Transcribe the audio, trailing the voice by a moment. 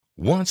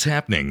What's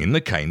happening in the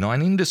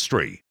canine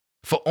industry?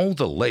 For all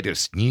the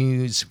latest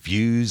news,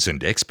 views,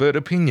 and expert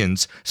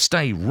opinions,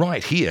 stay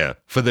right here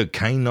for the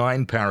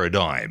Canine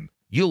Paradigm.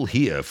 You'll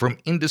hear from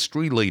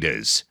industry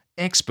leaders,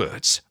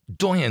 experts,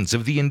 doyens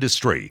of the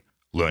industry,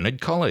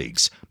 learned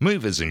colleagues,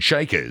 movers and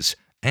shakers,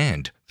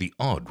 and the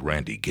odd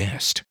randy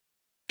guest.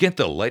 Get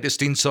the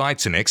latest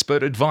insights and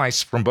expert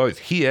advice from both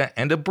here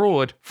and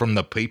abroad from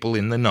the people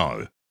in the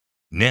know.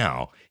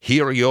 Now,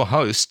 here are your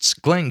hosts,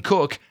 Glenn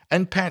Cook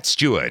and Pat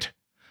Stewart.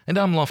 And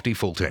I'm Lofty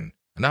Fulton,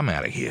 and I'm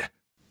out of here.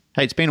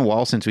 Hey, it's been a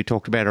while since we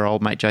talked about our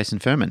old mate Jason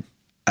Furman.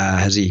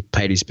 Has he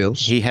paid his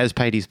bills? He has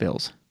paid his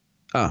bills.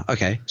 Oh,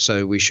 okay.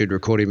 So we should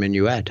record him a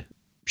new ad.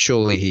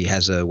 Surely he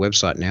has a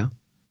website now.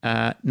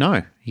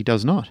 No, he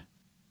does not.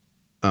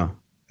 Oh,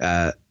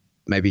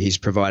 maybe he's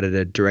provided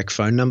a direct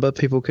phone number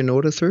people can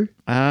order through?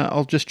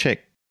 I'll just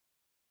check.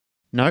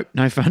 Nope,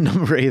 no phone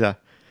number either.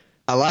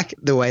 I like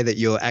the way that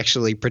you're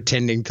actually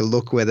pretending to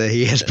look whether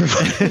he has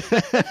provided.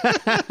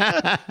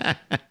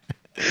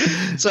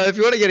 So if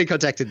you want to get in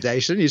contact with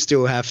Jason, you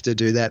still have to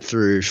do that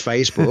through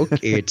Facebook.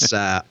 It's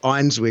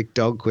Einswick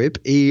Dog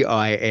Quip,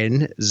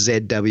 EINZWECK.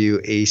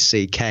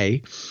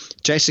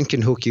 Jason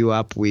can hook you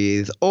up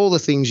with all the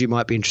things you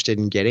might be interested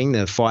in getting,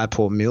 the fire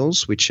paw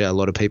mills, which a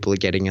lot of people are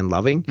getting and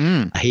loving.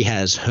 He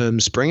has Herm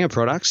Springer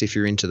products if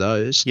you're into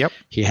those. Yep.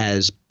 He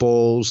has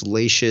balls,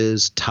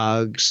 leashes,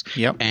 tugs.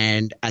 Yep.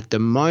 And at the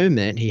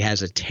moment, he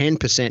has a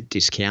 10%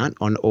 discount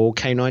on all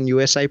Canine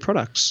USA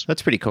products.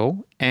 That's pretty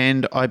cool.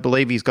 And I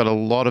believe he's got a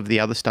lot of the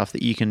other stuff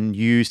that you can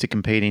use to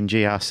compete in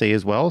GRC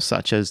as well,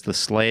 such as the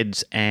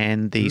sleds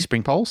and the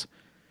spring poles.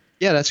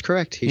 Yeah, that's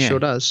correct. He sure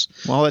does.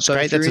 Well, that's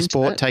great. That's a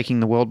sport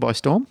taking the world by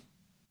storm.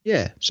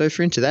 Yeah. So if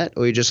you're into that,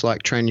 or you just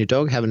like training your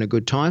dog, having a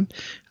good time,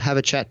 have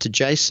a chat to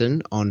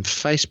Jason on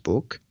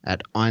Facebook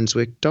at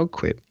Einswick Dog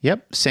Quip.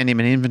 Yep. Send him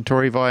an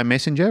inventory via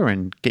Messenger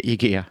and get your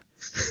gear.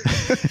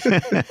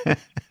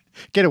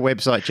 Get a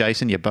website,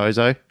 Jason, you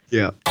bozo.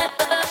 Yeah.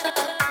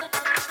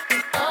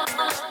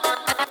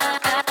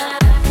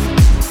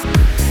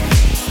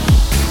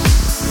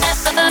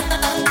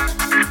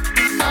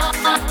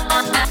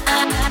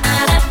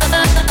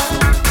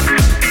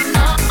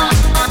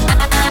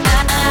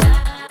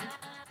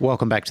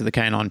 Welcome back to the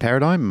Canine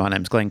Paradigm. My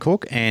name's Glenn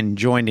Cook, and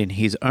joined in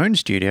his own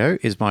studio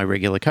is my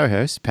regular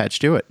co-host, Pat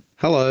Stewart.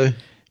 Hello.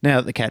 Now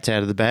that the cat's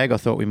out of the bag, I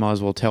thought we might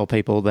as well tell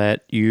people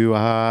that you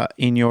are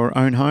in your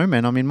own home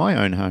and I'm in my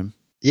own home.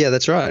 Yeah,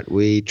 that's right.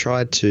 We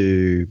tried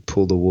to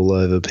pull the wool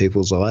over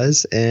people's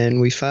eyes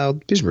and we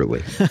failed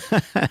miserably.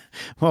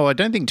 Well, I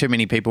don't think too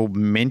many people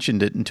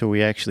mentioned it until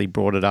we actually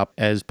brought it up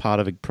as part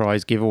of a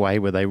prize giveaway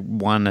where they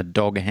won a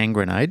dog hand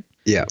grenade.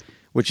 Yeah.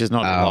 Which is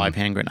not a live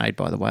hand grenade,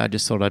 by the way. I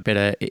just thought I'd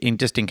better,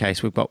 just in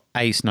case we've got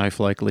a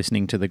snowflake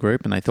listening to the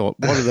group and they thought,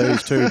 what are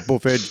these two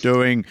buffheads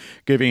doing,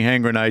 giving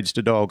hand grenades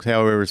to dogs?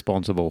 How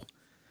irresponsible.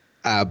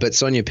 But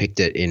Sonia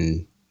picked it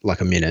in like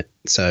a minute.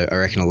 So I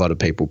reckon a lot of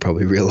people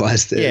probably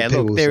realised that. Yeah,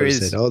 look, there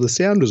is. Said, the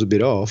sound was a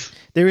bit off.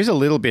 There is a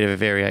little bit of a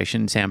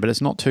variation in sound, but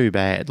it's not too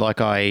bad.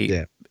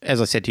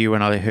 As I said to you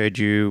when I heard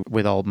you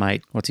with old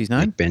mate, what's his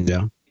name? Nick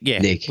Bender. Yeah,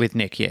 Nick. With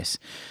Nick, yes.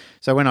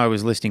 So when I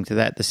was listening to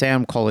that, the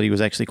sound quality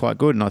was actually quite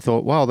good, and I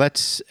thought, wow,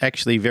 that's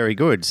actually very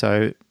good.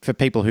 So for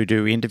people who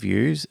do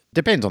interviews,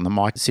 depends on the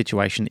mic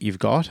situation that you've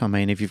got. I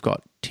mean, if you've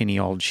got tinny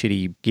old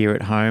shitty gear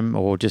at home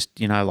or just,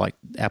 like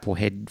Apple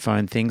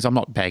headphone things, I'm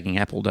not bagging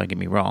Apple, don't get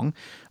me wrong.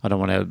 I don't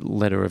want a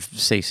letter of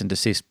cease and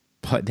desist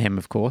by them,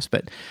 of course,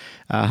 but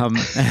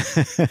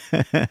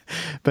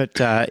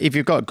if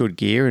you've got good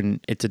gear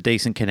and it's a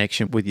decent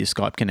connection with your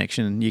Skype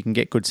connection, you can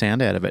get good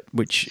sound out of it,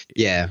 which...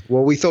 Yeah,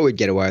 well, we thought we'd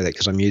get away with it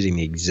because I'm using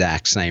the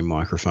exact same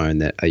microphone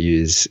that I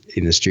use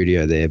in the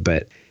studio there,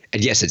 but I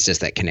guess it's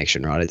just that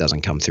connection, right? It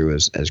doesn't come through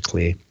as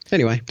clear.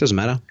 Anyway, doesn't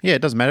matter. Yeah,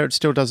 it doesn't matter. It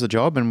still does the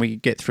job, and we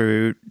get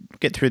through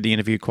the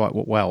interview quite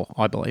well,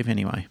 I believe,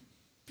 anyway.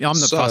 I'm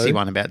the fussy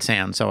one about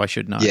sound, so I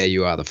should know. Yeah,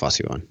 you are the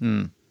fussy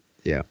one.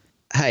 Yeah.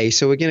 Hey,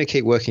 so we're going to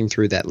keep working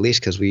through that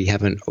list because we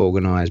haven't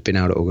been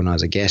able to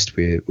organise a guest.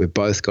 We've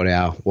both got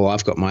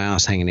I've got my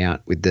ass hanging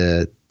out with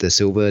the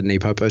Silver Knee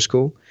Popo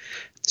School.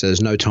 So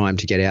there's no time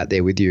to get out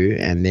there with you.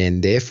 And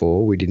then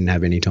therefore we didn't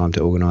have any time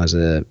to organise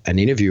an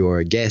interview or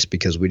a guest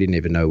because we didn't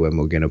even know when we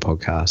were going to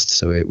podcast.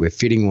 So we're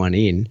fitting one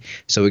in.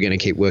 So we're going to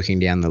keep working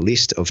down the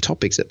list of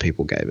topics that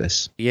people gave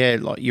us. Yeah,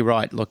 you're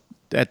right. Look,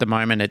 at the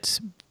moment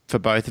it's... For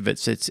both of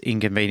it's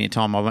inconvenient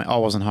time. I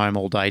wasn't home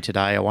all day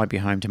today. I won't be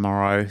home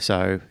tomorrow.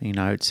 So,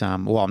 it's,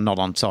 I'm not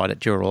on site at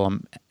Dural.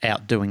 I'm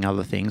out doing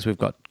other things. We've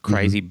got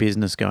crazy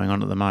business going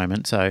on at the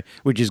moment, so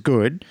which is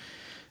good.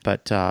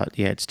 But,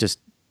 it's just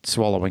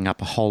swallowing up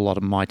a whole lot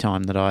of my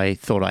time that I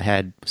thought I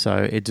had.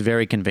 So it's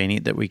very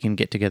convenient that we can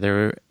get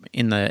together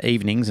in the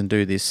evenings and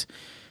do this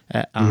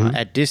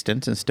at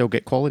distance and still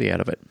get quality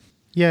out of it.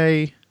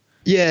 Yay.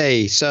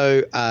 Yay.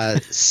 So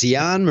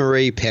Sian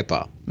Marie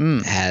Pepper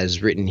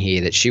has written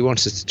here that she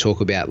wants us to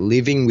talk about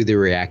living with a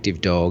reactive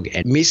dog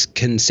and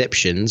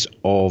misconceptions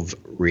of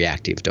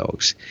reactive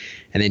dogs.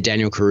 And then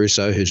Daniel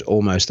Caruso, who's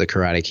almost the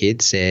Karate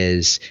Kid,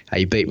 says,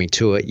 you beat me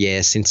to it.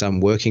 Yeah, since I'm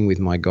working with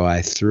my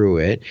guy through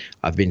it,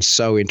 I've been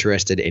so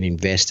interested and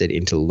invested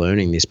into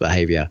learning this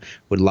behavior.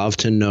 Would love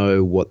to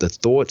know what the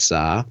thoughts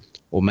are,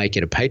 or make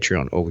it a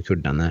Patreon, or we could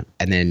have done that.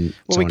 And then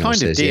we kind of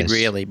says, did, yes.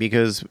 really,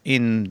 because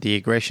in the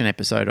aggression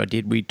episode I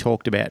did, we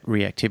talked about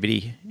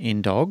reactivity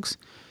in dogs.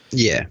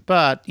 Yeah.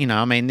 But,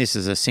 this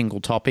is a single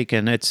topic,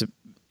 and it's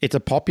a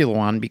popular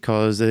one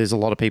because there's a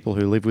lot of people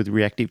who live with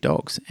reactive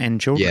dogs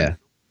and children. Yeah.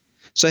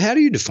 So how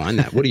do you define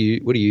that? What do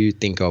you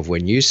think of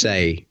when you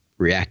say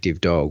reactive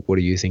dog? What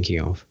are you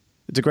thinking of?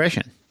 It's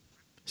aggression.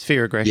 It's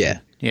fear aggression. Yeah.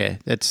 Yeah.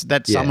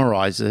 That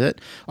summarizes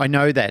it. I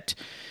know that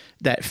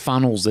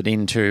funnels it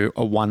into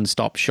a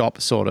one-stop shop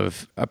sort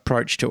of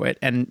approach to it,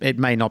 and it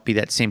may not be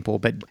that simple.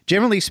 But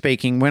generally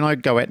speaking, when I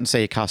go out and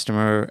see a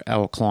customer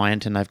or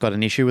client and they've got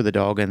an issue with a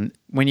dog, and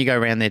when you go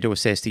around there to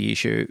assess the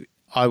issue,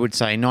 I would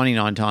say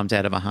 99 times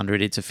out of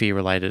 100, it's a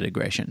fear-related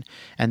aggression,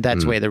 and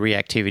that's where the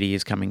reactivity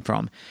is coming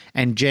from.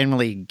 And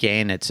generally,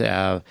 again,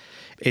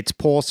 it's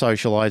poor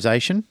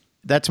socialization.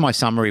 That's my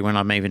summary when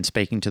I'm even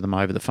speaking to them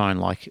over the phone.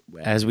 Like,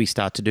 as we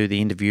start to do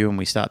the interview and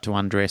we start to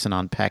undress and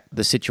unpack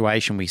the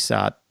situation, we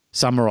start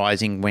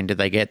summarizing when did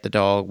they get the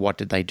dog, what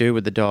did they do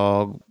with the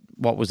dog,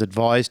 what was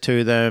advised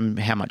to them,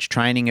 how much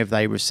training have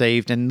they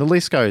received, and the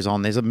list goes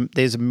on. There's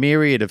a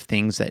myriad of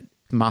things that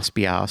must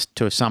be asked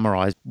to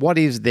summarize. What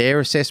is their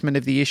assessment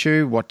of the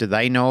issue? What do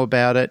they know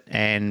about it?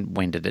 And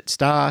when did it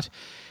start?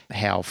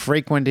 How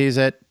frequent is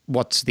it?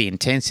 What's the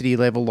intensity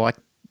level like?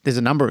 There's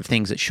a number of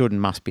things that should and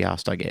must be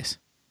asked, I guess.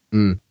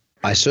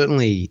 I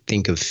certainly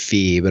think of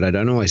fear, but I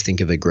don't always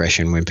think of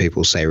aggression when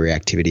people say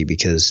reactivity,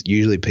 because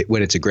usually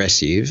when it's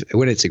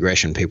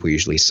aggression, people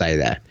usually say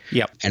that.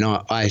 Yep. And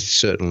I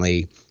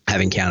certainly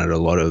have encountered a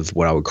lot of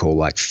what I would call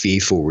like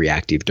fearful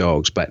reactive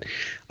dogs, but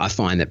I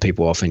find that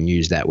people often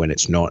use that when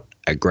it's not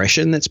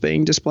aggression that's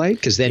being displayed,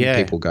 because then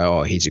people go,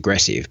 oh, he's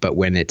aggressive. But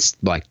when it's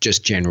like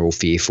just general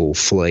fearful,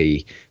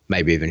 flee,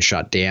 maybe even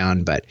shut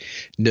down, but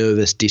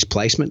nervous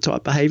displacement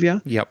type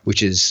behavior,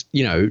 which is,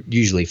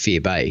 usually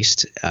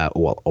fear-based,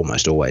 or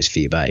almost always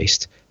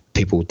fear-based,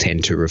 people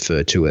tend to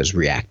refer to as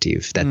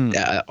reactive.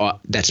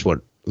 That's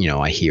what,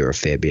 I hear a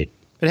fair bit.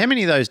 But how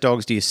many of those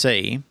dogs do you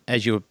see,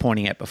 as you were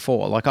pointing out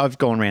before? Like, I've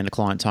gone around to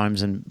clients'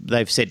 homes and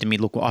they've said to me,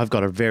 look, I've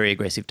got a very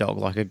aggressive dog.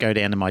 Like, I go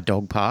down to my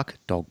dog park,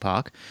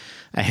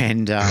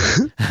 and,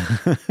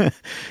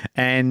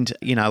 and,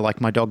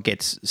 like my dog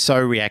gets so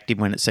reactive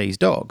when it sees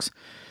dogs.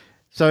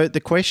 So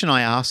the question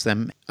I ask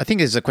them, I think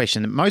is a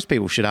question that most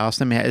people should ask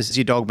them, has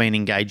your dog been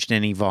engaged in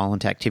any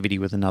violent activity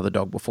with another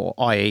dog before?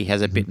 I.e.,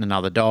 has it bitten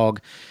another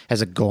dog?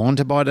 Has it gone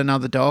to bite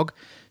another dog?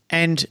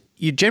 And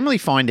you generally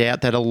find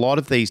out that a lot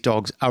of these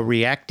dogs are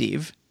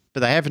reactive, but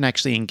they haven't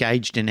actually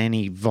engaged in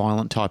any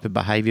violent type of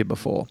behaviour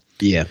before.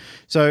 Yeah.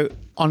 So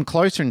on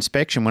closer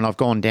inspection, when I've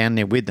gone down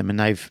there with them and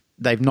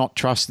they've not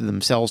trusted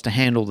themselves to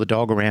handle the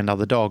dog around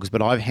other dogs,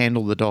 but I've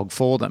handled the dog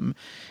for them,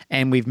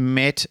 and we've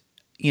met,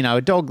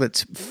 a dog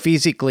that's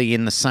physically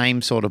in the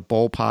same sort of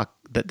ballpark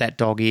that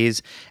dog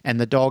is, and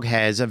the dog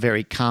has a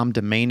very calm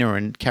demeanour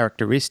and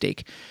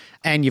characteristic.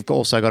 And you've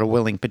also got a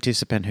willing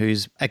participant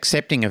who's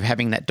accepting of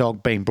having that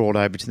dog being brought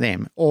over to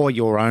them, or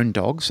your own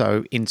dog.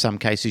 So in some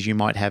cases, you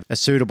might have a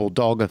suitable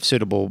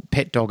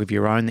pet dog of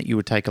your own that you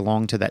would take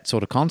along to that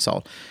sort of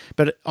consult.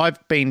 But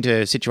I've been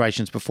to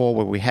situations before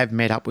where we have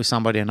met up with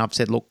somebody and I've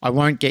said, look, I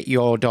won't get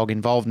your dog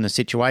involved in the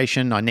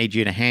situation. I need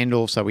you to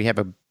handle. So we have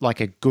a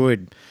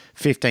good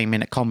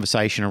 15-minute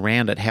conversation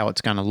around it, how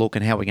it's going to look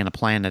and how we're going to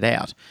plan it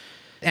out.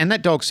 And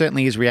that dog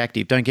certainly is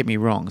reactive, don't get me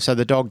wrong. So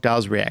the dog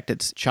does react.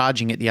 It's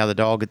charging at the other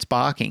dog, it's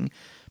barking.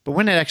 But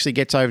when it actually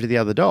gets over to the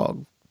other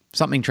dog,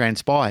 something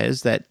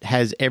transpires that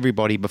has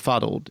everybody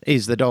befuddled.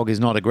 The dog is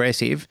not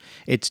aggressive,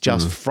 it's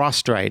just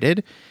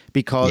frustrated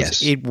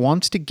because it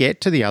wants to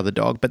get to the other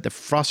dog, but the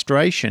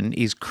frustration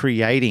is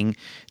creating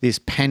this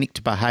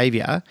panicked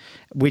behavior,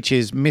 which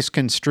is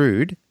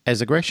misconstrued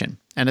as aggression.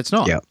 And it's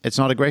not. Yep. It's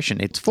not aggression.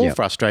 It's full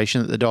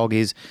frustration that the dog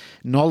is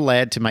not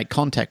allowed to make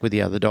contact with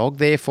the other dog.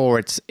 Therefore,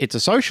 it's a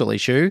social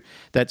issue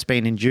that's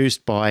been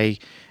induced by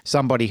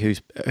somebody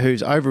who's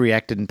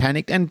overreacted and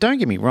panicked. And don't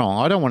get me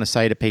wrong, I don't want to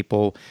say to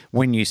people,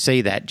 when you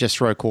see that, just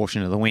throw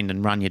caution to the wind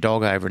and run your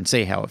dog over and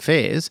see how it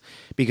fares,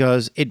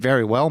 because it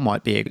very well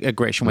might be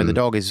aggression where the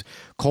dog is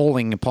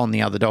calling upon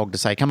the other dog to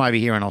say, come over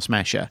here and I'll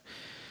smash you.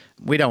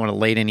 We don't want to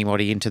lead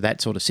anybody into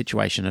that sort of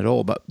situation at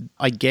all. But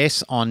I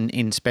guess on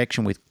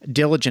inspection with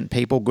diligent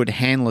people, good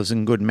handlers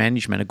and good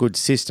management, a good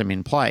system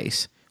in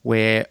place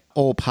where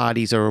all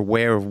parties are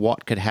aware of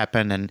what could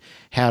happen and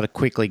how to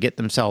quickly get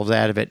themselves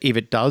out of it if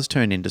it does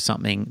turn into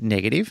something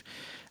negative,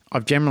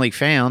 I've generally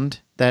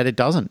found that it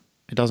doesn't.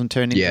 It doesn't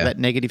turn into that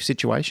negative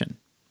situation.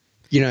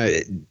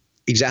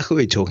 Exactly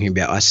what you're talking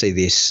about. I see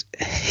this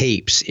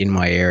heaps in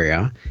my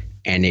area,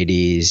 and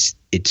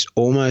it's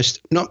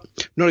almost not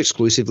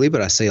exclusively,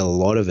 but I see a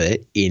lot of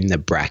it in the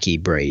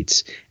Brachy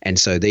breeds. And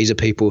so these are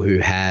people who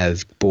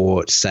have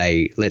bought,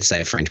 let's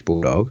say a French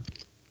Bulldog,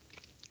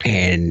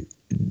 and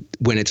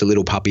when it's a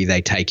little puppy,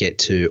 they take it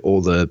to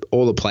all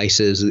the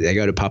places. They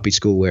go to puppy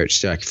school where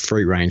it's like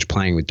free range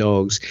playing with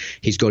dogs.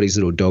 He's got his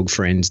little dog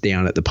friends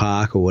down at the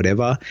park or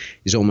whatever.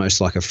 He's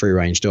almost like a free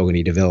range dog, and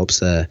he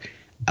develops a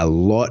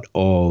lot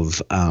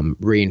of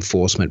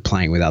reinforcement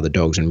playing with other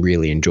dogs and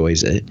really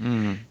enjoys it.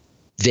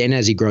 Then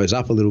as he grows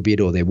up a little bit,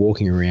 or they're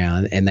walking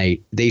around, and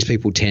these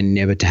people tend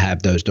never to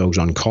have those dogs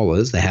on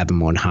collars. They have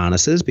them on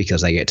harnesses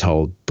because they get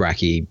told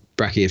brachiophilia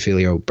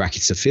or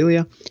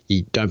brachycephalia.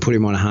 You don't put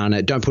him on a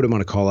harness, don't put him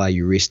on a collar,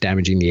 you risk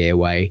damaging the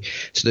airway.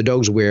 So the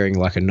dog's wearing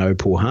like a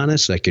no-pull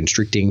harness, like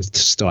constricting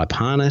type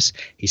harness.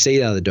 He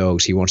sees other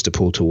dogs, he wants to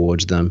pull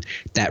towards them.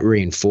 That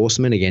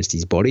reinforcement against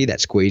his body,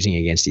 that squeezing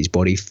against his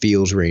body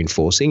feels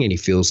reinforcing, and he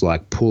feels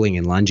like pulling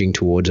and lunging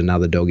towards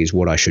another dog is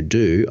what I should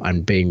do.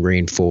 I'm being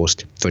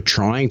reinforced for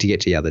trying to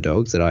get to the other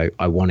dogs that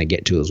I want to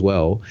get to as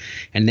well.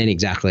 And then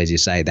exactly as you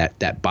say,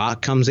 that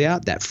bark comes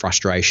out, that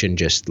frustration,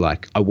 just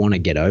like I want to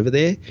get over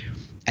there.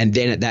 And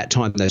then at that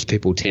time, those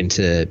people tend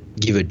to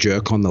give a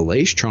jerk on the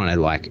leash, trying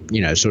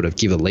to sort of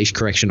give a leash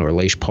correction or a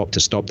leash pop to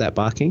stop that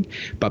barking.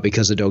 But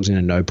because the dog's in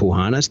a no-pull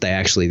harness, they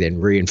actually then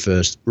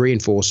reinforce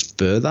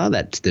further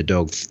that the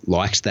dog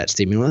likes that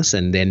stimulus.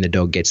 And then the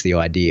dog gets the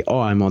idea, oh,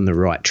 I'm on the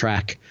right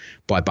track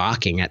by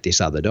barking at this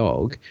other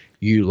dog.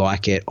 You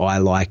like it, I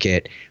like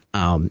it.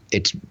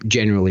 It's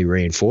generally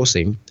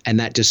reinforcing, and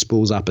that just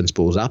spools up,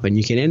 and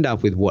you can end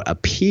up with what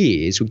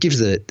gives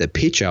the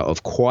picture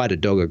of quite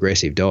a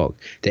aggressive dog,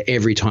 that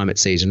every time it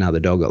sees another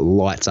dog, it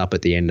lights up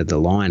at the end of the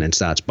line and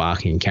starts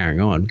barking and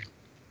carrying on.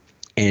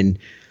 And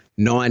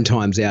 9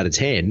 times out of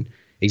 10,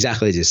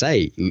 exactly as you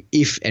say,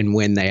 if and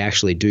when they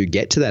actually do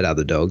get to that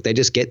other dog, they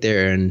just get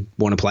there and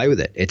want to play with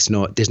it. There's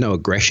no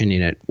aggression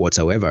in it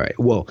whatsoever.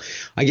 Well,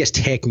 I guess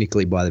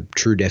technically by the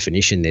true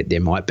definition that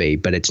there might be,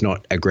 but it's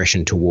not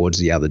aggression towards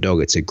the other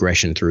dog. It's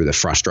aggression through the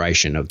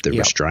frustration of the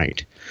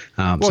restraint.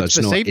 So it's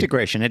perceived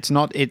aggression. It's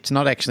not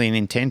actually an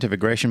intent of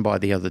aggression by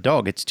the other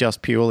dog. It's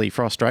just purely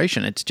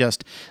frustration. It's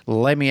just,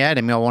 let me at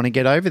him. I want to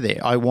get over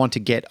there. I want to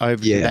get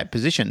over to that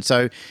position.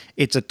 So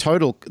it's the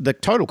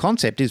total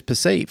concept is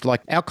perceived. Like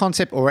our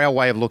concept or our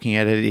way of looking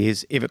at it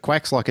is, if it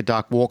quacks like a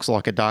duck, walks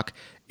like a duck,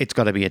 it's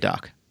got to be a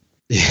duck.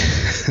 Yeah.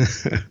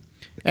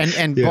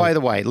 and by the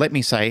way, let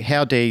me say,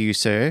 how dare you,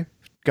 sir,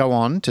 go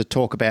on to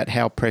talk about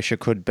how pressure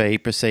could be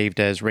perceived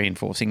as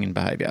reinforcing in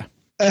behaviour.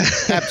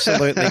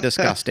 Absolutely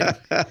disgusting.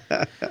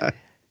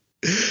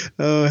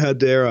 Oh, how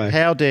dare I?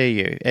 How dare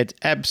you? It's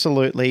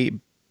absolutely...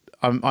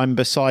 I'm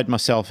beside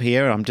myself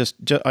here.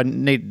 I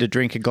needed to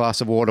drink a glass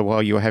of water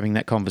while you were having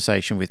that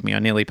conversation with me. I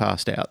nearly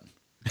passed out.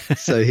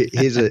 So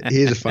here's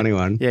a funny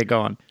one. Yeah,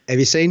 go on. Have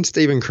you seen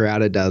Steven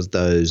Crowder does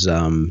those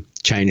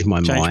change my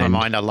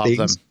mind? I love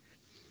things? them.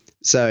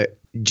 So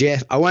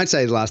Jeff, I won't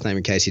say his last name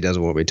in case he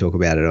doesn't want me to talk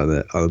about it on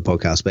the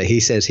podcast, but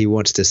he says he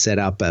wants to set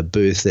up a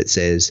booth that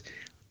says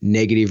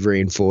negative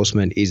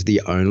reinforcement is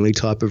the only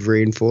type of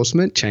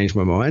reinforcement. Change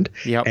my mind.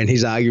 Yep. And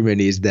his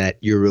argument is that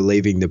you're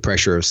relieving the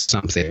pressure of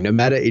something. No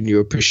matter in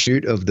your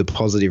pursuit of the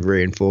positive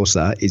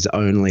reinforcer is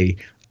only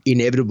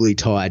inevitably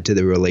tied to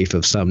the relief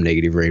of some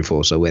negative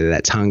reinforcer, whether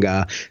that's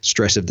hunger,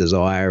 stress of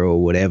desire,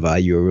 or whatever,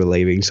 you're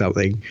relieving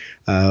something.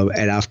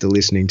 And after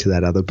listening to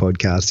that other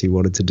podcast, he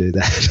wanted to do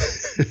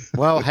that.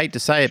 Well, I hate to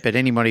say it, but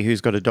anybody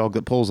who's got a dog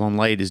that pulls on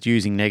lead is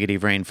using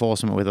negative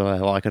reinforcement, whether they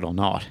like it or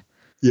not.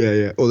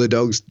 Yeah. Or the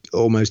dog's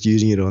almost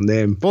using it on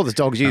them. Well, the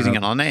dog's using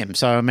it on them.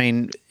 So, I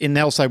mean, and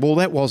they'll say, well,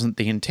 that wasn't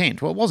the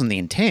intent. Well, it wasn't the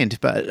intent,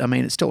 but, I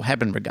mean, it still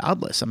happened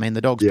regardless. I mean, the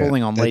dog's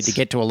pulling on lead to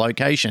get to a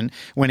location.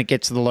 When it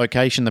gets to the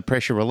location, the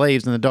pressure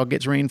relieves and the dog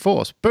gets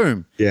reinforced.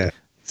 Boom. Yeah.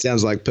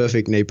 Sounds like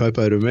perfect knee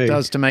popo to me. It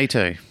does to me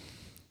too.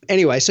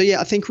 Anyway, so,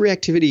 I think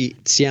reactivity,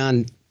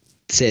 Sian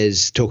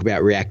talk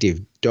about reactive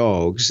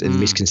dogs and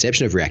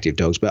misconception of reactive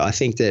dogs, but I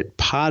think that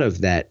part of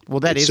that... Well,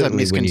 that is a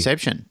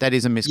misconception. That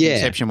is a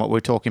misconception, what we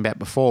were talking about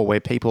before, where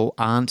people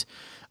aren't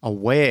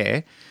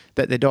aware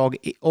that the dog,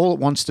 all it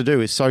wants to do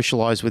is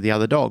socialise with the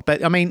other dog.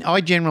 But, I mean, I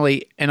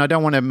generally, and I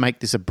don't want to make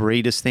this a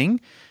breeder's thing,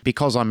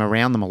 because I'm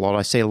around them a lot,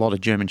 I see a lot of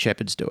German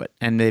Shepherds do it,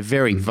 and they're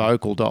very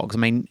vocal dogs. I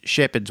mean,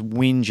 Shepherds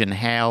whinge and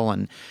howl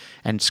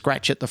and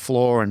scratch at the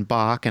floor and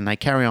bark, and they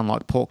carry on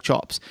like pork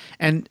chops.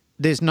 And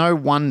there's no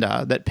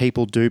wonder that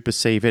people do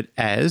perceive it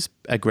as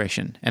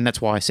aggression. And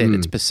that's why I said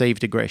it's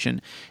perceived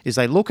aggression, is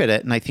they look at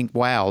it and they think,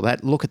 wow,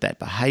 look at that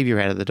behaviour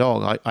out of the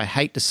dog. I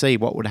hate to see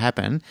what would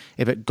happen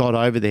if it got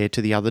over there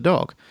to the other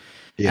dog.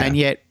 Yeah. And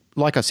yet,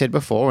 like I said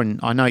before, and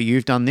I know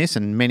you've done this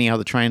and many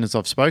other trainers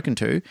I've spoken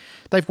to,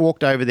 they've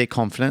walked over there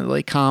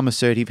confidently, calm,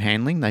 assertive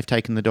handling. They've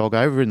taken the dog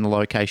over in the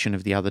location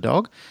of the other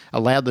dog,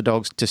 allowed the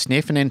dogs to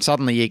sniff, and then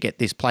suddenly you get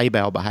this play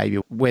bail behaviour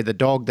where the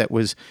dog that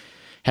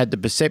had the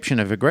perception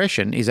of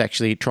aggression is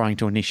actually trying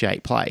to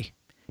initiate play,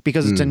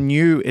 because it's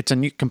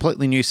a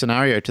completely new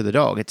scenario to the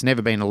dog. It's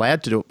never been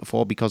allowed to do it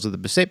before because of the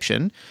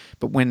perception,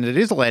 but when it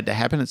is allowed to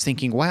happen, it's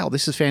thinking, wow,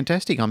 this is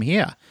fantastic, I'm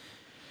here.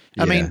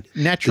 I mean,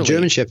 naturally. The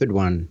German Shepherd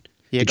one,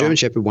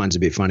 Shepherd one's a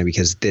bit funny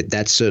because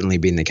that's certainly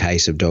been the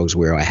case of dogs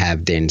where I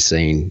have then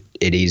seen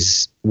it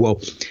is, well,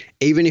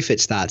 even if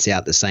it starts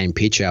out the same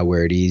picture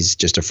where it is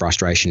just a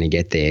frustration to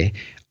get there,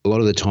 a lot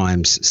of the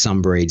times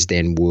some breeds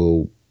then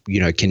will,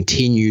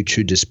 continue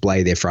to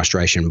display their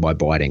frustration by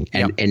biting.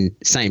 And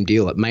same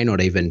deal. It may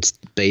not even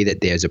be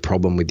that there's a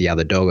problem with the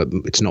other dog.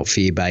 It's not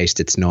fear-based.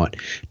 It's not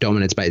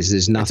dominance-based.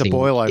 There's nothing it's a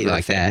boil-over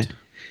like effect. that.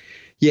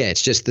 Yeah,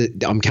 it's just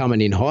that I'm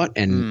coming in hot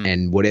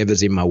and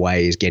whatever's in my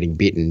way is getting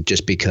bitten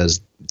just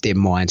because their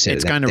mindset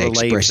it's that going to they're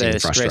relieve expressing the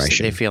stress that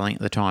frustration. they're feeling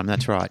at the time.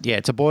 That's right. Yeah,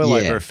 it's a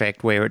boil-over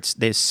effect where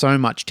there's so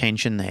much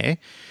tension there.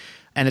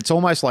 And it's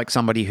almost like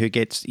somebody who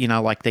gets,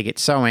 like they get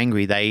so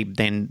angry, they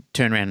then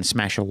turn around and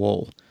smash a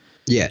wall.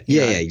 Yeah,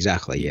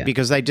 exactly. Yeah,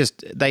 because they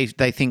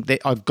think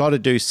that I've got to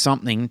do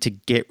something to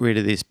get rid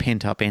of this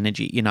pent up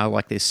energy.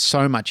 Like there's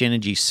so much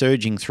energy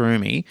surging through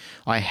me.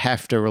 I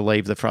have to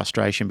relieve the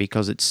frustration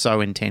because it's so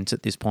intense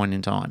at this point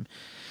in time.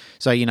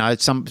 So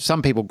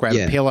some people grab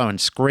a pillow and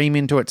scream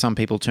into it. Some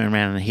people turn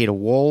around and hit a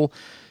wall.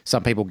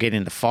 Some people get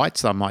into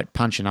fights. They might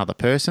punch another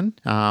person,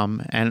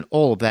 and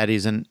all of that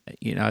isn't.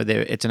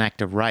 It's an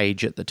act of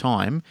rage at the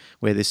time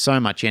where there's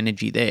so much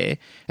energy there,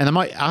 and they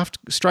might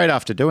straight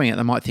after doing it,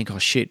 they might think, "Oh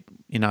shit,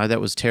 that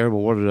was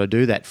terrible. What did I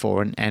do that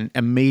for?" And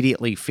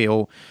immediately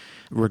feel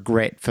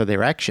regret for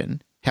their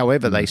action.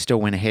 However, they still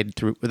went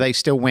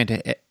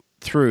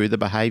through the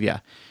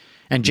behaviour,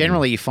 and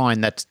generally you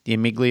find that's the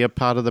amygdala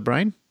part of the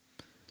brain.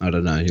 I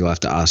don't know. You'll have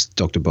to ask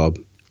Dr.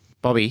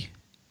 Bobby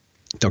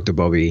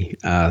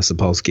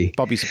Sapolsky.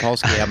 Bobby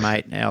Sapolsky, our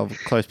mate, our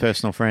close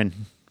personal friend.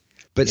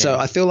 But so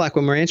I feel like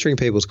when we're answering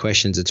people's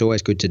questions, it's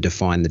always good to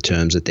define the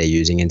terms that they're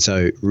using. And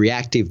so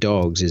reactive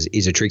dogs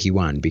is a tricky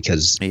one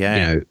because,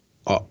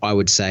 I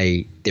would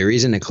say there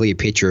isn't a clear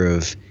picture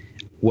of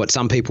what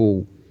some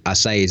people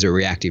say is a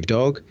reactive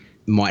dog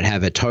might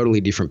have a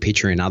totally different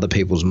picture in other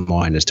people's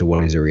mind as to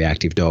what is a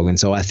reactive dog. And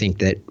so I think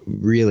that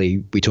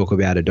really we talk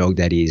about a dog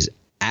that is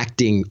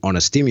acting on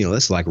a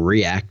stimulus, like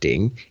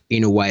reacting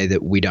in a way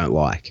that we don't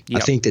like.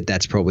 Yep. I think that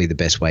that's probably the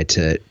best way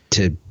to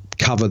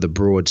cover the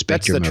broad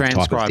spectrum of type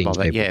of things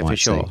people might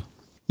see.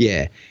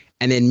 Yeah.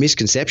 And then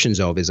misconceptions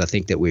is I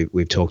think that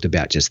we've talked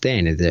about just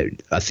then, is that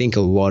I think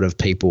a lot of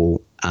people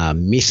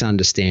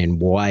misunderstand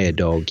why a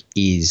dog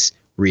is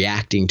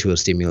reacting to a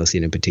stimulus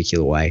in a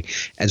particular way.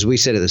 As we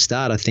said at the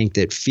start, I think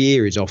that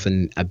fear is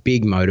often a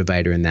big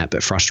motivator in that,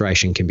 but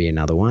frustration can be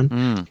another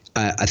one.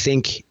 I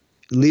think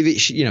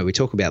we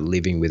talk about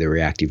living with a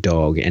reactive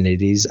dog, and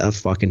it is a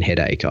fucking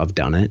headache. I've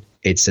done it.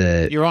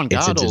 You're on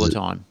guard all the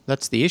time.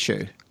 That's the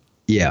issue.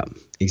 Yeah,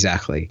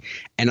 exactly.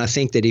 And I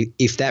think that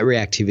if that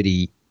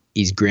reactivity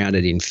is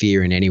grounded in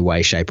fear in any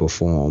way, shape, or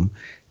form,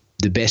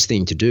 the best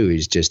thing to do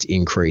is just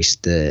increase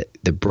the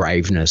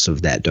braveness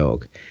of that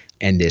dog.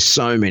 And there's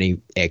so many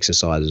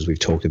exercises we've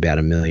talked about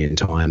a million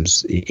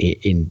times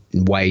in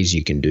ways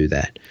you can do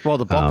that. Well,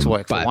 the box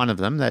work for one of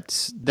them.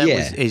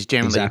 Is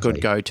generally a good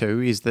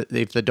go-to. Is that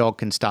if the dog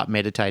can start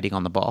meditating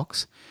on the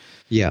box,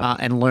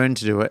 and learn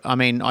to do it. I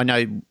mean, I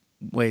know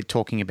we're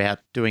talking about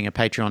doing a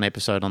Patreon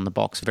episode on the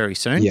box very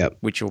soon,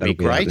 which will be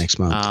great next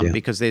month,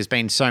 because there's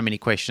been so many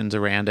questions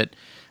around it,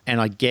 and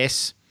I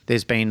guess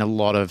there's been a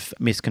lot of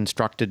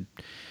misconstructed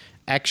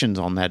actions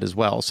on that as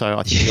well. So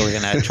I think you're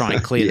going to try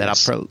and clear that up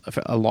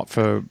for a lot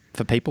for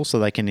people so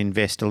they can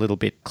invest a little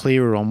bit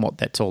clearer on what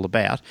that's all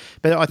about.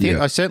 But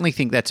I certainly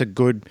think that's a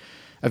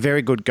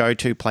very good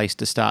go-to place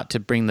to start to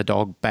bring the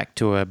dog back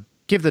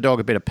give the dog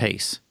a bit of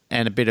peace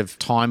and a bit of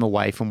time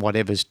away from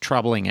whatever's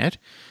troubling it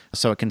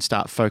so it can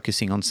start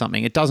focusing on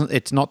something.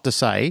 It's not to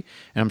say,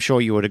 and I'm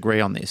sure you would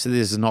agree on this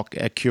is not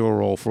a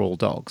cure-all for all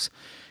dogs.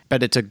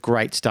 But it's a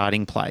great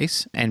starting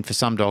place. And for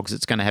some dogs,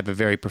 it's going to have a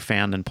very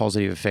profound and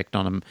positive effect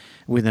on them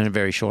within a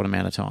very short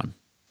amount of time.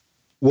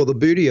 Well, the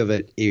beauty of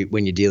it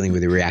when you're dealing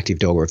with a reactive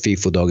dog or a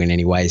fearful dog in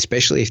any way,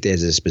 especially if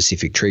there's a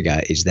specific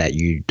trigger, is that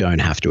you don't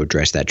have to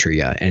address that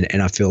trigger.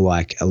 And I feel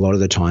like a lot of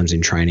the times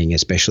in training,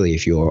 especially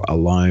if you're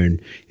alone,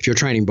 if you're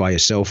training by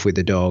yourself with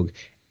a dog,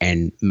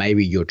 and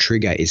maybe your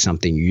trigger is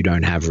something you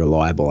don't have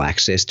reliable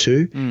access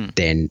to,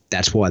 then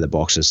that's why the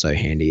box is so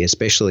handy.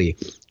 Especially,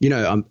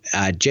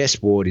 Jess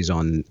Ward is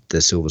on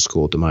the Silver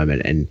School at the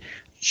moment, and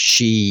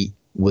she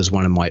was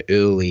one of my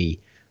early,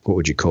 what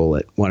would you call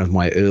it? One of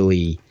my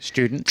early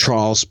students,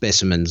 trial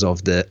specimens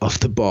of the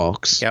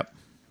box. Yep.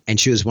 And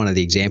she was one of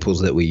the examples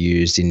that we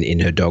used in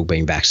her dog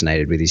being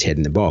vaccinated with his head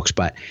in the box.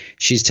 But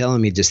she's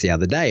telling me just the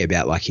other day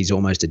about he's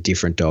almost a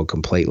different dog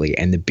completely,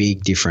 and the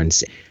big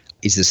difference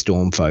is the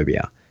storm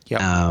phobia.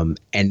 Yep.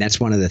 And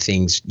that's one of the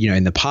things,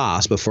 in the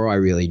past, before I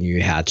really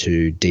knew how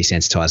to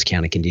desensitize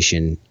counter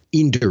condition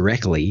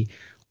indirectly,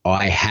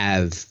 I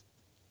have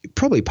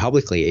probably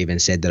publicly even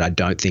said that I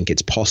don't think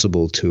it's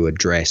possible to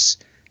address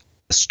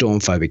storm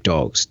phobic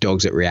dogs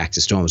that react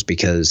to storms,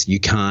 because you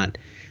can't,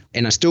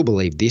 and I still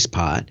believe this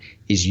part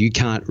is you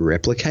can't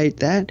replicate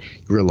that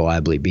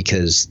reliably,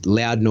 because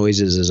loud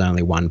noises is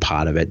only one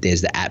part of it.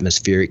 There's the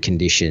atmospheric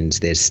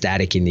conditions, there's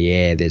static in the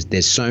air,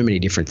 there's so many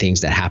different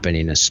things that happen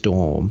in a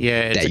storm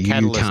that you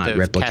can't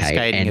replicate.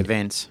 Cascading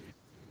events.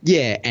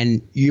 Yeah,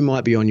 and you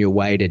might be on your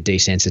way to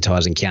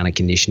desensitizing, counter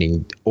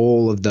conditioning,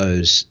 all of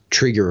those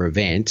trigger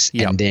events,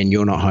 and then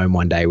you're not home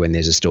one day when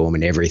there's a storm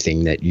and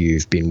everything that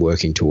you've been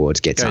working towards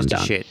gets Goes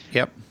undone. to shit.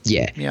 Yep.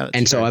 Yeah.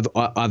 And so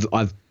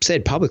I've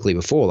said publicly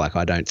before, like,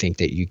 I don't think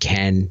that you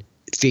can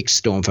fix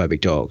storm-phobic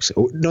dogs.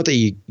 Not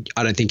that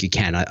I don't think you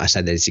can. I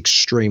say that it's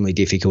extremely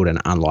difficult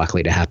and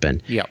unlikely to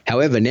happen. Yep.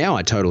 However, now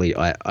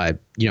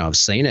I've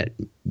seen it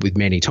with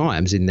many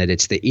times in that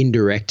it's the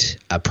indirect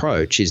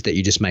approach is that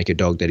you just make a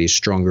dog that is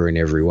stronger in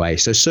every way.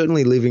 So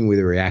certainly living with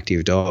a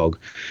reactive dog,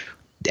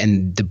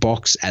 and the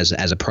box as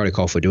a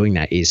protocol for doing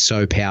that is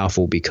so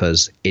powerful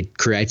because it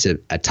creates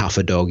a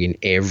tougher dog in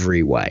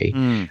every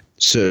way.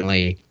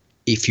 Certainly,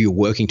 if you're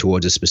working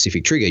towards a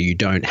specific trigger, you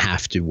don't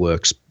have to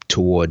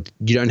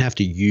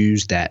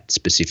use that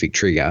specific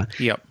trigger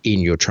in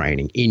your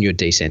training, in your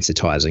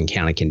desensitizing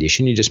counter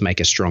condition. You just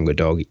make a stronger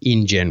dog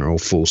in general,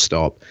 full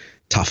stop,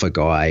 tougher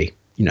guy,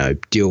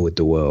 deal with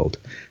the world.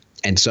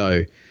 And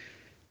so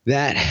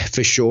that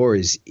for sure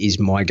is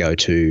my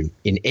go-to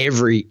in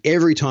every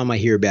time I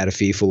hear about a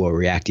fearful or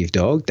reactive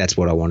dog. That's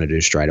what I want to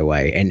do straight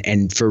away.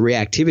 And for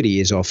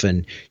reactivity is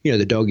often,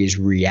 the dog is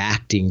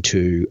reacting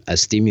to a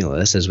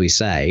stimulus, as we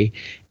say,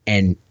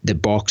 and the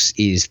box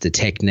is the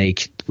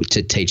technique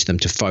to teach them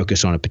to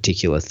focus on a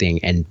particular thing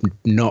and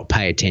not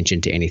pay attention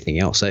to anything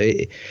else. So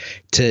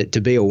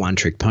to be a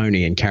one-trick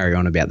pony and carry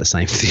on about the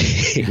same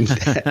thing,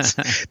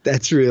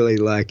 that's really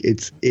like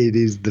it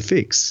is the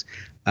fix.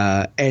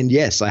 And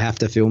yes, I have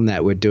to film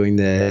that. We're doing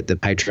the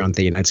Patreon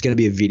thing. It's going to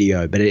be a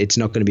video, but it's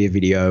not going to be a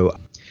video.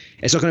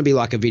 It's not going to be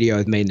like a video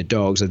of me and the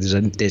dogs.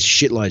 There's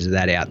shitloads of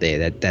that out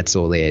there. That's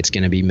all there. It's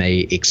going to be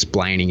me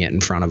explaining it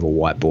in front of a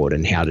whiteboard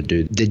and how to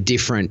do the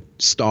different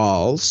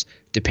styles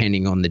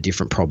depending on the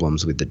different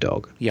problems with the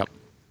dog. Yep.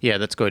 Yeah,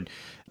 that's good.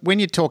 When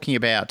you're talking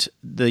about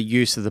the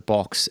use of the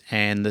box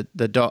and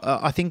the dog,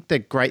 I think the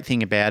great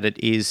thing about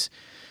it is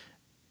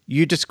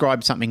you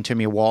described something to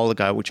me a while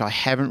ago, which I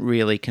haven't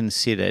really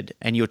considered,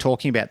 and you're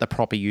talking about the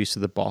proper use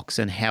of the box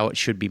and how it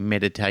should be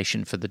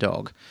meditation for the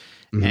dog.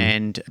 Mm-hmm.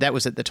 And that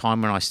was at the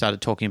time when I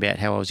started talking about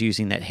how I was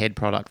using that head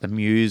product, the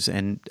Muse,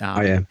 and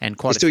and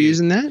quite. You're still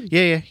using that?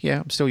 Yeah.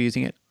 I'm still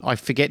using it. I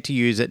forget to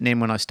use it, and then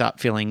when I start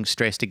feeling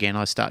stressed again,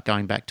 I start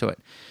going back to it.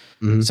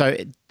 Mm-hmm. So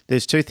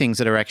there's two things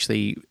that are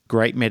actually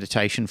great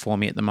meditation for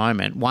me at the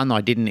moment. One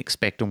I didn't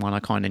expect, and one I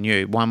kind of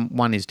knew.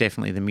 One is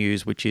definitely the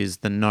Muse, which is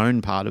the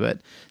known part of it.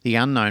 The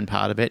unknown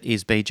part of it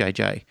is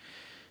BJJ.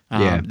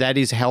 That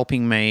is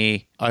helping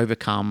me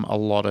overcome a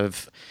lot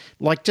of,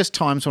 like, just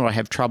times when I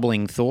have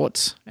troubling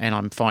thoughts and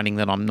I'm finding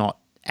that I'm not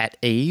at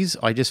ease.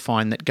 I just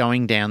find that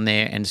going down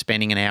there and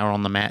spending an hour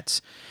on the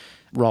mats,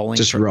 rolling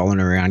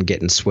around,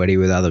 getting sweaty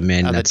with other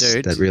men,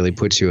 that really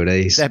puts you at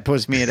ease. That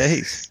puts me at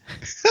ease.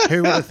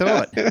 Who would have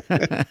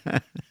thought?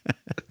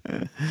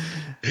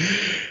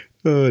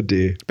 Oh,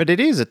 dear. But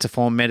it's a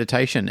form of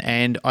meditation.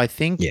 And I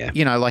think,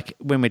 like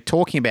when we're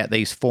talking about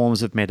these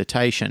forms of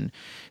meditation,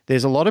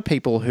 there's a lot of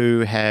people who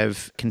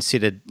have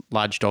considered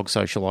large dog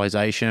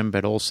socialization,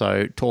 but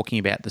also talking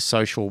about the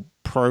social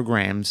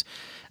programs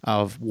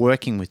of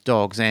working with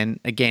dogs. And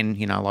again,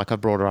 like I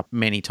brought her up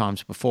many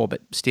times before,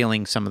 but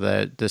stealing some of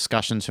the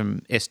discussions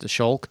from Esther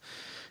Schalk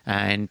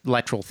and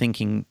lateral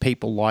thinking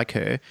people like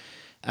her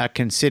are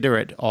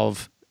considerate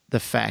of the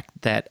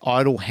fact that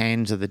idle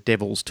hands are the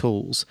devil's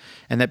tools,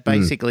 and that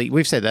basically,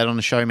 we've said that on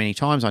the show many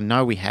times, I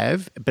know we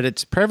have, but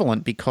it's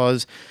prevalent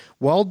because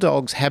while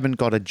dogs haven't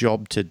got a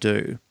job to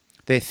do,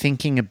 they're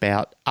thinking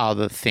about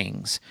other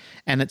things.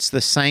 And it's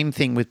the same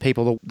thing with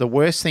people. The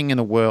worst thing in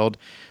the world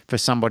for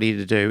somebody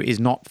to do is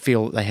not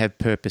feel that they have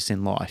purpose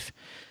in life.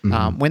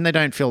 Mm-hmm. When they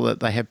don't feel that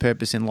they have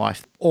purpose in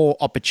life or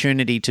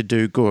opportunity to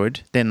do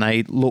good, then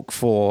they look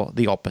for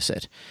the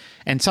opposite.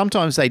 And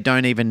sometimes they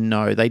don't even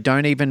know. They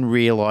don't even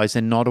realize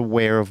they're not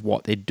aware of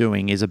what they're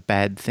doing is a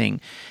bad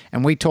thing.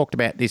 And we talked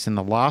about this in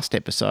the last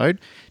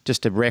episode,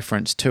 just a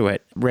reference to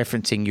it,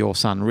 referencing your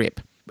son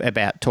Rip,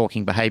 about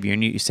talking behavior.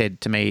 And you said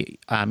to me,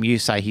 you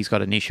say he's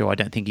got an issue. I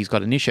don't think he's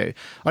got an issue.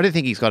 I don't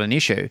think he's got an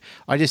issue.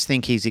 I just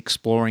think he's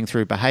exploring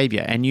through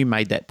behavior. And you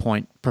made that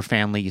point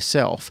profoundly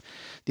yourself.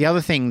 The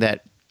other thing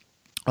that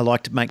I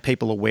like to make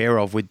people aware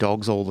of with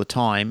dogs all the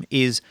time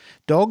is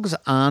dogs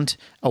aren't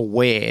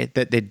aware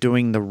that they're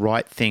doing the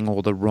right thing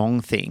or the wrong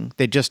thing.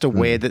 They're just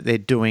aware that they're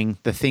doing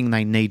the thing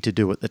they need to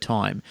do at the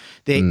time.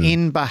 They're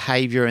in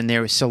behavior, and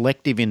they're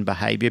selective in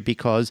behavior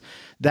because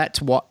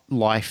that's what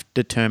life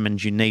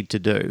determines you need to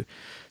do.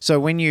 So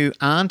when you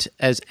aren't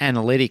as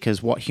analytic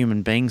as what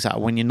human beings are,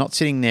 when you're not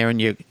sitting there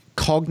and you're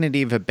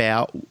cognitive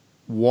about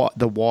what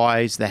the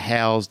whys, the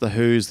hows, the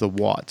whos, the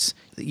whats.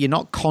 You're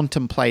not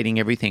contemplating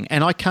everything.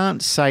 And I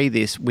can't say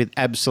this with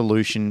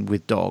absolution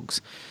with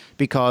dogs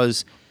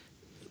because,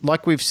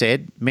 like we've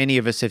said, many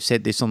of us have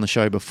said this on the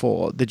show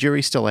before, the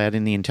jury's still out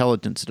in the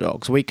intelligence of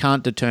dogs. We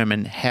can't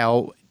determine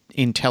how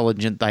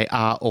intelligent they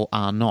are or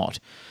are not.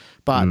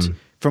 But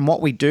from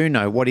what we do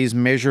know, what is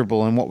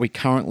measurable and what we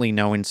currently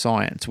know in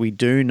science, we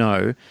do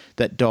know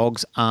that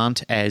dogs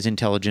aren't as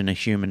intelligent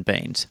as human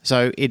beings.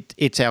 So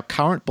it's our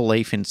current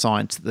belief in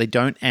science that they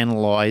don't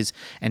analyse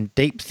and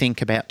deep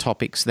think about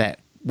topics that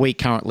we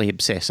currently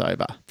obsess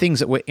over. Things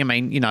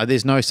that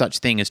there's no such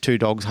thing as two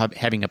dogs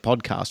having a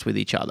podcast with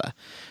each other,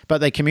 but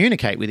they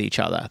communicate with each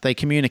other. They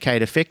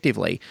communicate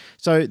effectively.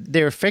 So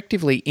they're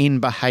effectively in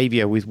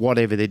behaviour with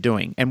whatever they're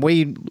doing. And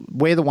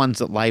we're the ones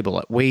that label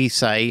it. We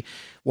say,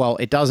 well,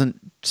 it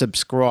doesn't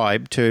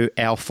subscribe to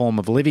our form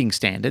of living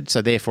standard,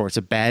 so therefore it's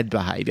a bad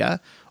behaviour,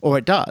 or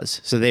it does,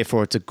 so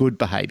therefore it's a good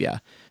behaviour.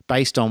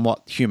 Based on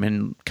what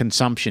human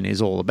consumption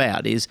is all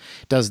about,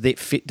 does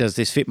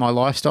this fit my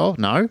lifestyle?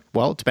 No.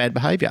 Well, it's bad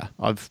behaviour.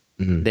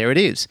 There it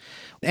is.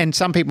 And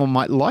some people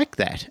might like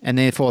that, and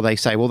therefore they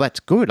say, well,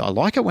 that's good. I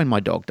like it when my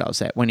dog does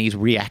that. When he's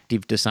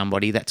reactive to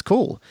somebody, that's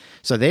cool.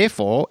 So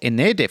therefore, in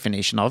their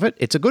definition of it,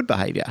 it's a good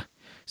behaviour.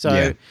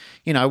 So,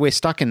 we're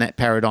stuck in that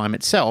paradigm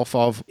itself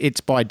of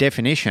it's by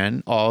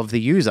definition of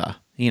the user.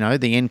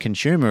 The end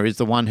consumer is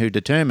the one who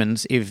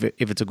determines if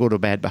it's a good or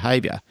bad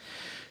behaviour.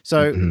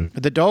 So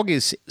the dog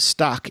is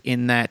stuck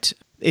in that,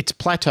 it's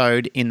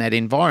plateaued in that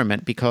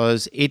environment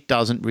because it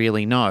doesn't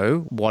really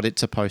know what it's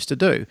supposed to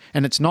do.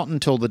 And it's not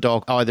until the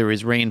dog either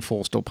is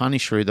reinforced or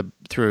punished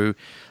through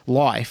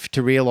life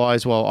to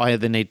realise, well, I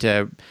either need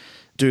to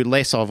do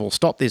less of or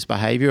stop this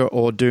behaviour,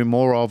 or do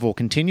more of or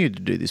continue to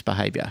do this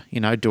behaviour.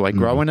 Do I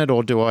grow in it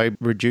or do I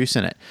reduce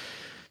in it?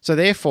 So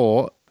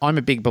therefore, I'm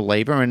a big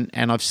believer,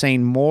 and I've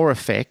seen more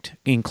effect,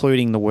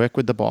 including the work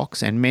with the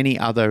box and many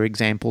other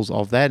examples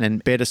of that,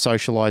 and better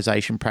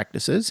socialisation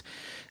practices,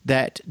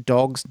 that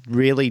dogs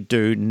really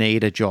do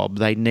need a job.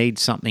 They need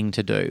something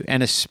to do,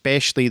 and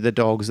especially the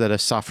dogs that are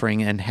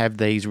suffering and have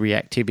these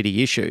reactivity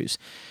issues.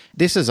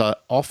 This is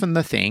often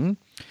the thing.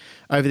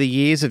 Over the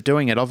years of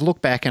doing it, I've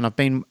looked back and I've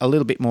been a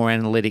little bit more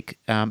analytic.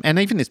 And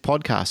even this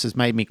podcast has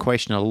made me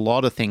question a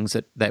lot of things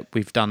that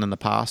we've done in the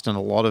past, and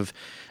a lot of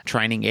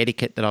training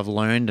etiquette that I've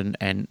learned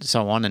and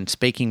so on, and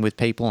speaking with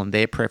people and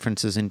their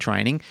preferences in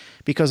training.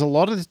 Because a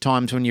lot of the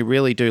times when you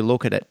really do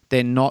look at it,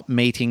 they're not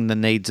meeting the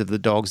needs of the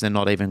dogs. They're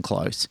not even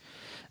close.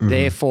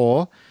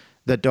 Therefore,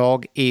 the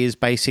dog is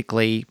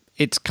basically,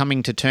 it's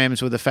coming to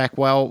terms with the fact,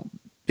 well,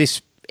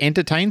 this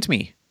entertains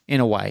me in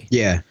a way.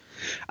 Yeah.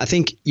 I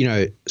think,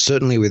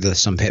 certainly with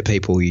some pet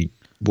people,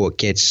 what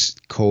gets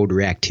called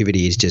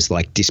reactivity is just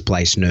like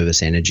displaced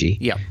nervous energy.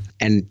 Yeah.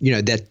 And,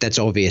 that's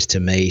obvious to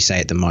me,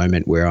 say at the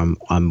moment where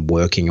I'm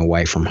working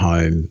away from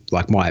home,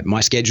 like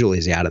my schedule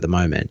is out at the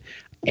moment,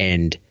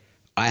 and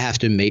I have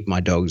to meet my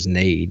dog's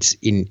needs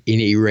in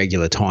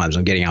irregular times.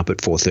 I'm getting up at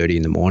 4:30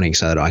 in the morning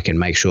so that I can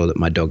make sure that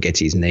my dog gets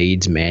his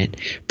needs met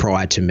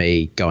prior to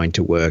me going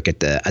to work at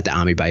the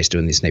army base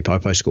doing this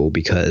Nipopo school,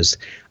 because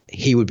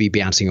he would be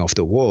bouncing off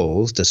the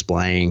walls,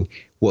 displaying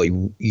what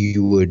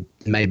you would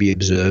maybe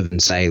observe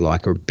and say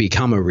like, or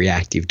become a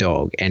reactive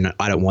dog. And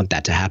I don't want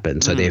that to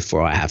happen. So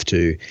therefore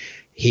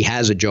he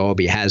has a job,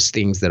 he has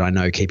things that I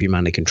know keep him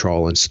under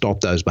control and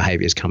stop those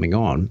behaviors coming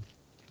on.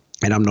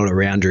 And I'm not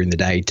around during the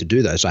day to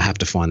do those. So I have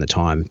to find the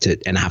time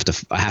I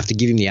have to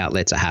give him the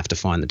outlets. I have to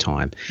find the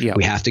time. Yep.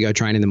 We have to go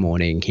train in the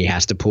morning. He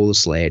has to pull the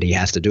sled. He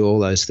has to do all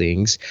those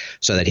things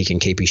so that he can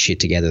keep his shit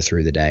together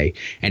through the day.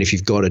 And if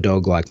you've got a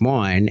dog like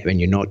mine and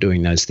you're not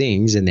doing those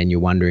things, and then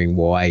you're wondering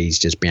why he's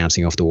just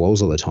bouncing off the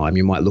walls all the time,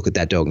 you might look at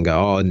that dog and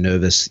go, oh,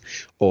 nervous,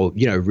 or,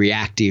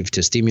 reactive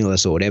to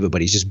stimulus or whatever, but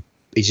he's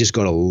just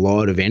got a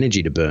lot of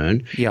energy to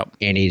burn. Yep.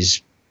 And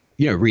he's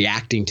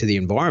reacting to the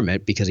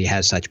environment because he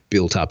has such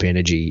built up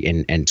energy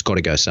and it's got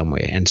to go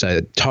somewhere. And so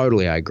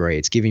totally I agree.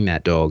 It's giving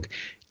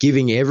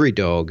every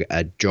dog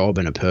a job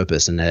and a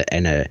purpose and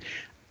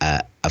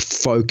a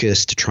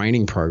focused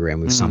training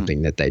program with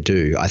something that they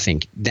do. I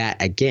think that,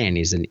 again,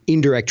 is an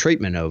indirect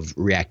treatment of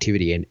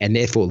reactivity and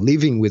therefore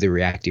living with a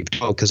reactive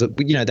dog, because,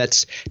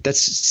 that's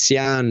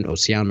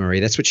Sian Marie,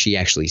 that's what she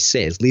actually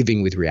says,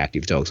 living with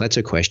reactive dogs. That's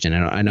a question.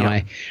 And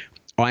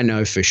I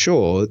know for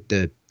sure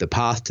the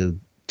path to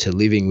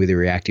living with a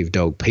reactive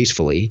dog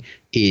peacefully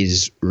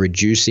is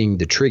reducing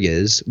the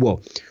triggers,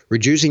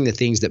 reducing the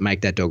things that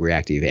make that dog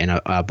reactive.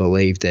 And I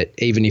believe that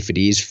even if it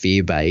is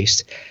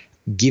fear-based,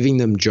 giving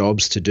them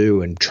jobs to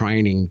do and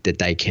training that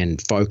they can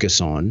focus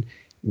on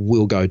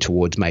will go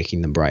towards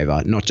making them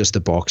braver, not just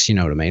the box, you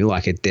know what I mean?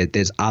 Like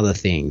there's other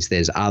things,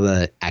 there's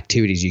other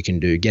activities you can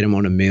do, get them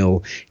on a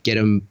meal, get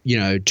them,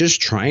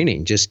 just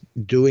training, just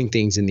doing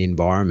things in the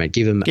environment,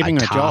 giving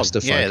a task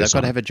to focus on. Yeah, they've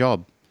got to have a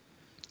job.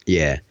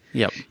 Yeah.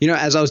 Yep.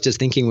 As I was just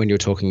thinking when you were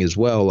talking as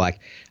well, like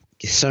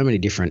so many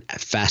different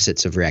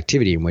facets of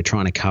reactivity and we're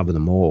trying to cover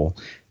them all.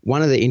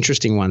 One of the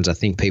interesting ones I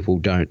think people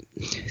don't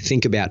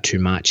think about too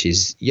much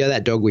is,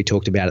 that dog we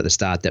talked about at the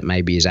start that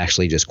maybe is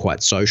actually just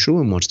quite social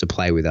and wants to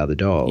play with other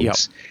dogs. Yep.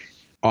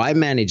 I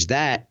manage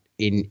that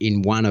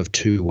in one of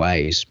two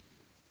ways.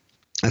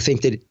 I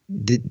think that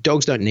the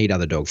dogs don't need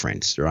other dog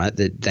friends, right?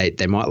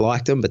 They might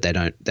like them, but they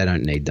don't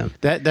need them.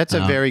 That's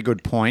a very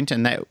good point,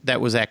 and that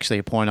was actually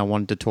a point I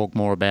wanted to talk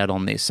more about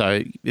on this.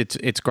 So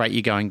it's great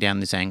you're going down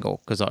this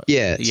angle because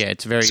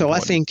it's very. So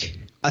important. I think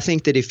I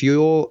think that if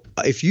you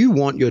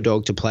want your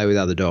dog to play with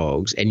other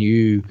dogs and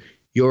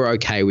you're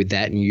okay with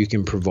that and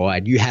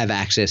you have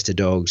access to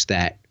dogs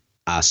that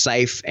are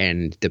safe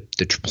and the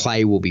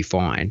play will be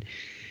fine,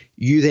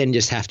 you then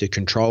just have to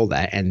control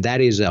that. And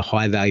that is a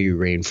high value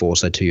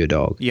reinforcer to your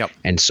dog. Yep.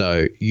 And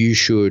so you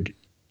should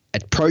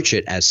approach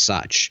it as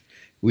such.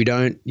 We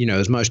don't,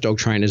 as most dog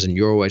trainers, and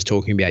you're always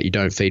talking about, you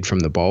don't feed from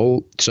the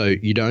bowl. So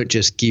you don't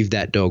just give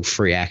that dog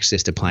free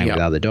access to playing with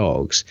other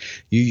dogs.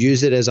 You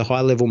use it as a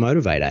high level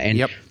motivator.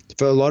 And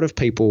for a lot of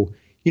people,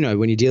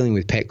 when you're dealing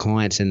with pet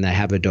clients and they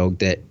have a dog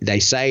that they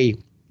say,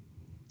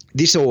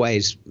 this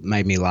always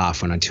made me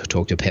laugh when I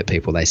talk to pet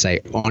people. They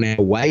say, on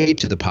our way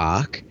to the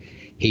park,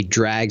 he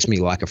drags me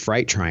like a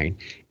freight train,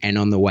 and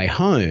on the way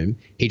home,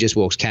 he just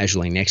walks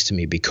casually next to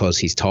me because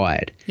he's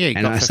tired. Yeah,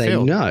 and I say,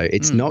 no,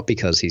 it's not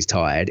because he's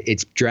tired.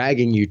 It's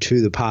dragging you to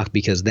the park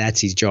because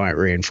that's his giant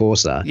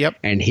reinforcer. Yep.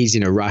 And he's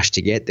in a rush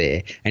to get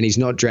there, and he's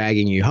not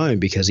dragging you home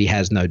because he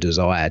has no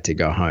desire to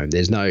go home.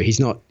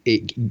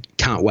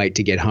 Can't wait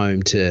to get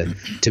home to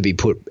be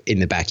put in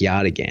the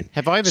backyard again.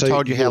 Have I ever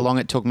told you how long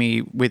it took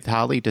me with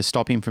Harley to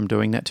stop him from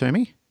doing that to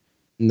me?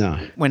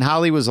 No. When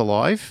Harley was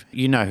alive,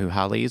 you know who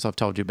Harley is. I've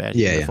told you about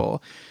him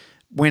before.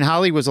 When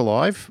Harley was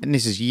alive, and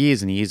this is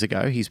years and years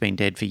ago, he's been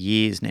dead for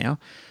years now,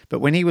 but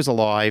when he was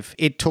alive,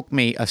 it took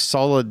me a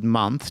solid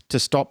month to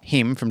stop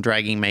him from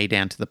dragging me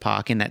down to the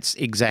park, and that's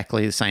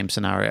exactly the same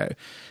scenario.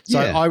 So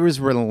I was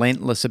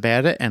relentless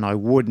about it, and I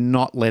would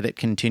not let it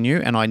continue,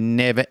 and I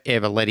never,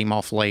 ever let him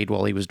off lead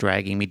while he was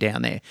dragging me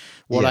down there.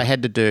 What I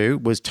had to do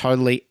was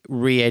totally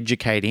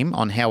re-educate him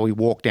on how we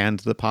walk down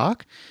to the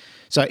park.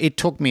 So it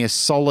took me a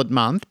solid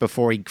month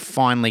before he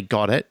finally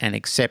got it and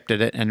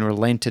accepted it and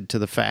relented to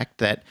the fact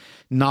that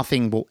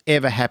nothing will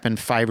ever happen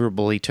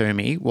favorably to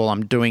me while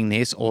I'm doing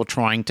this or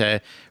trying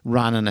to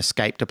run and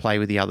escape to play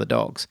with the other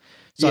dogs.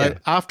 So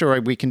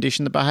after we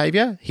conditioned the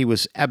behaviour, he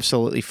was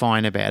absolutely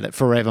fine about it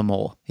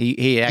forevermore.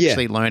 He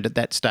actually learned at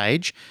that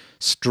stage,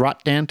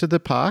 strut down to the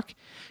park,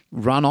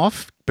 run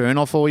off, burn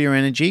off all your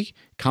energy,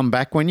 come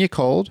back when you're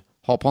called,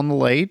 hop on the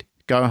lead,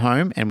 go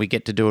home, and we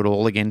get to do it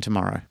all again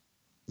tomorrow.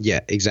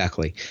 Yeah,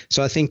 exactly.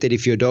 So I think that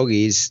if your dog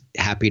is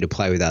happy to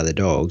play with other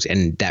dogs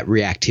and that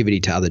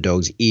reactivity to other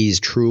dogs is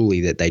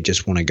truly that they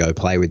just want to go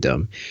play with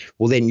them,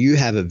 well, then you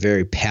have a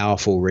very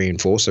powerful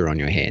reinforcer on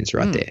your hands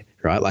right there,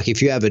 right? Like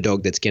if you have a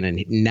dog that's going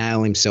to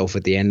nail himself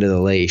at the end of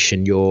the leash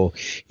and you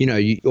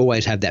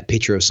always have that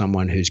picture of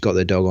someone who's got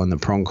the dog on the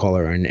prong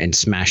collar and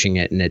smashing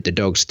it and the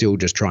dog's still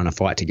just trying to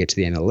fight to get to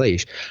the end of the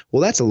leash.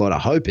 Well, that's a lot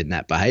of hope in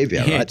that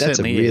behavior,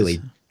 right?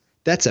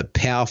 That's a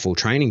powerful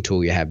training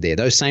tool you have there.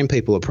 Those same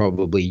people are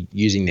probably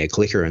using their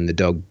clicker and the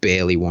dog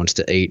barely wants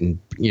to eat and,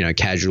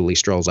 casually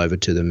strolls over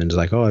to them and is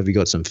like, oh, have you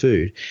got some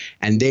food?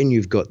 And then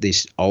you've got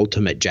this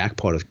ultimate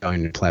jackpot of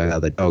going to play with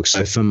other dogs.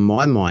 So from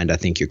my mind, I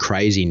think you're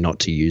crazy not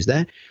to use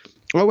that.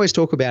 I always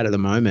talk about at the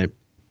moment,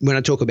 when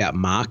I talk about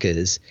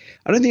markers,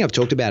 I don't think I've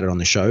talked about it on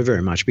the show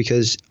very much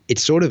because it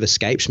sort of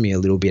escapes me a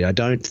little bit. I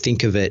don't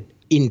think of it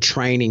in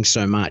training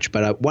so much,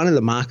 but one of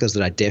the markers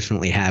that I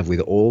definitely have with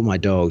all my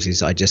dogs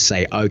is I just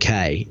say,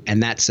 okay,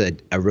 and that's a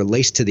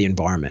release to the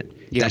environment.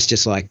 Yep. That's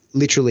just like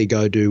literally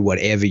go do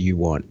whatever you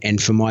want.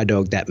 And for my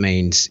dog, that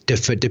means,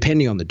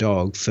 depending on the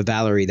dog, for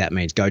Valerie, that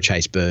means go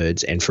chase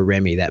birds. And for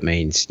Remy, that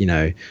means,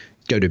 go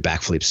do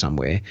backflips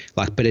somewhere.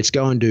 But it's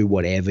go and do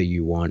whatever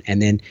you want.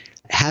 And then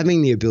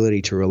having the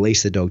ability to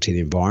release the dog to the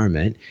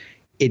environment,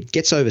 it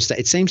gets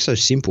overstated. It seems so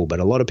simple, but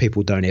a lot of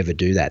people don't ever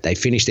do that. They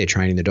finish their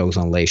training, the dog's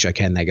on leash,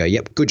 okay, and they go,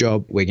 yep, good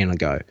job, we're going to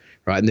go,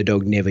 right? And the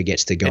dog never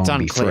gets to go and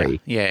be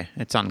free. Yeah,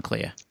 it's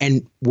unclear.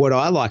 And what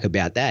I like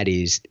about that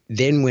is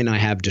then when I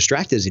have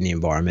distractors in the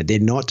environment, they're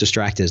not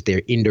distractors,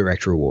 they're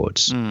indirect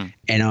rewards.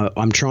 And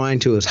I'm trying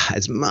to,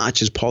 as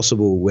much as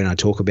possible when I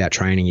talk about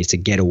training, is to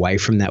get away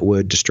from that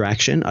word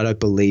distraction. I don't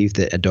believe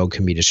that a dog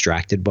can be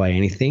distracted by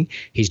anything.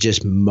 He's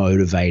just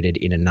motivated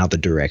in another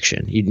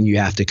direction. You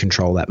have to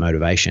control that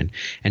motivation.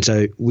 And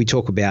so we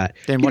talk about,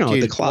 then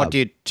the club. What do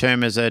you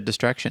term as a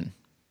distraction?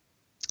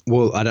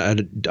 Well, I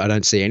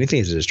don't see anything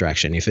as a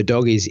distraction. If a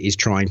dog is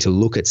trying to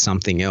look at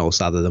something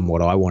else other than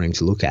what I want him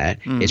to look at,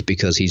 it's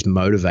because he's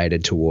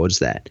motivated towards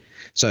that.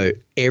 So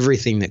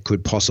everything that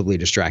could possibly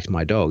distract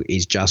my dog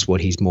is just what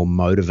he's more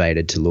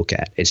motivated to look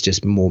at. It's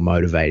just more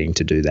motivating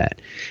to do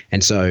that.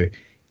 And so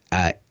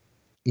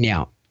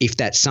now, if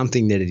that's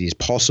something that it is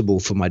possible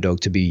for my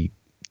dog to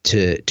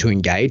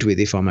engage with,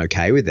 if I'm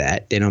okay with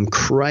that, then I'm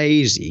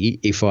crazy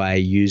if I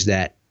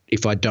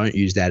don't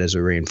use that as a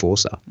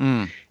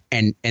reinforcer.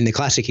 And the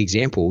classic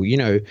example,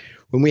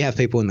 when we have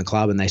people in the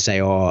club and they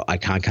say, oh, I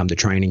can't come to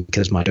training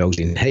because my dog's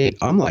in heat.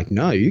 I'm like,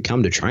 no, you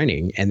come to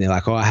training. And they're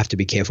like, oh, I have to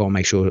be careful. I'll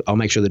make sure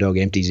the dog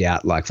empties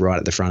out like right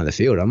at the front of the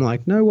field. I'm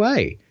like, no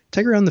way.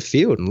 take her on the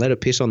field and let her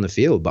piss on the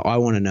field. But I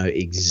want to know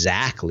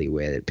exactly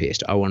where it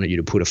pissed. I wanted you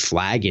to put a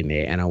flag in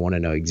there, and I want to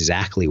know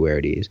exactly where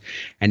it is.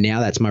 And now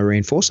that's my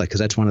reinforcer, because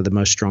that's one of the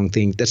most strong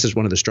things. This is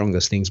one of the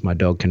strongest things my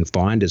dog can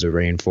find as a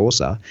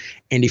reinforcer.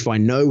 And if I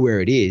know where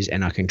it is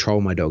and I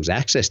control my dog's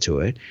access to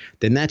it,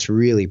 then that's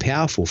really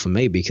powerful for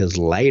me, because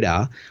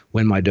later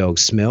when my dog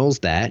smells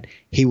that,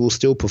 he will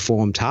still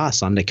perform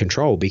tasks under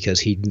control because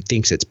he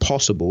thinks it's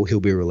possible. He'll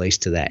be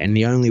released to that. And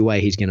the only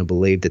way he's going to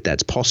believe that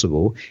that's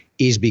possible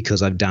is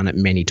because I've done it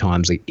many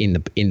times in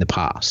the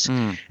past.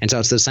 And so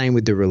it's the same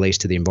with the release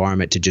to the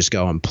environment, to just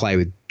go and play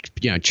with,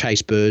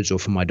 chase birds, or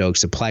for my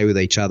dogs to play with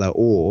each other,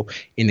 or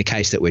in the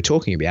case that we're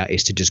talking about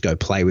is to just go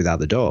play with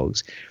other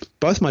dogs.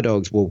 Both my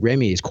dogs, well,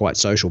 Remy is quite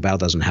social. Val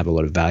doesn't have a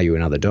lot of value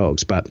in other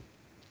dogs, but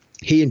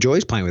he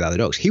enjoys playing with other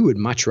dogs. He would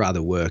much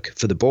rather work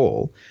for the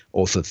ball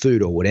or for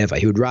food or whatever.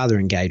 He would rather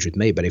engage with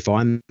me. But if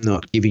I'm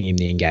not giving him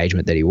the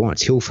engagement that he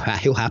wants, he'll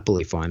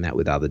happily find that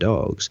with other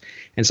dogs.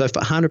 And so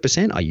for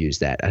 100%, I use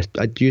that.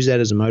 I use that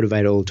as a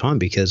motivator all the time,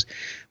 because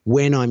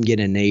when I'm going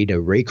to need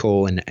a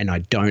recall and I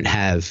don't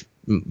have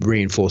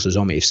reinforcers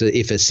on me,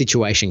 if a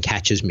situation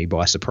catches me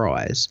by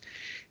surprise,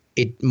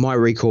 my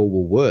recall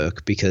will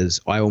work, because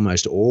I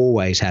almost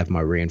always have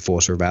my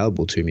reinforcer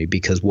available to me,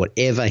 because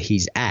whatever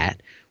he's at,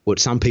 what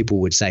some people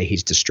would say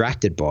he's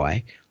distracted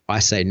by, I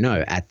say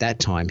no, at that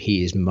time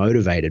he is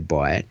motivated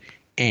by it,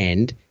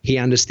 and he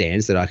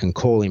understands that I can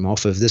call him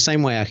off of the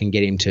same way I can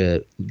get him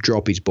to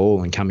drop his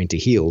ball and come into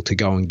heel to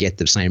go and get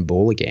the same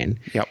ball again.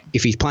 Yep.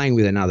 If he's playing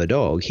with another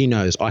dog, he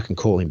knows I can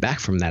call him back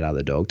from that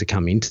other dog to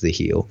come into the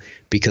heel,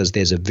 because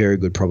there's a very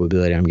good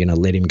probability I'm going to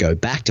let him go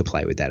back to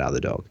play with that other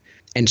dog.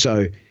 And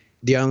so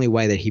the only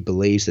way that he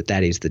believes that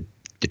that is the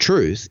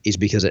truth is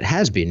because it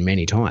has been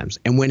many times.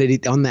 And when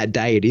on that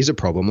day it is a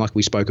problem, like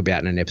we spoke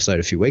about in an episode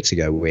a few weeks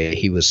ago, where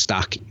he was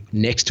stuck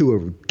next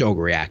to a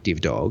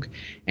reactive dog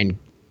and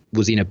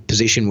was in a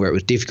position where it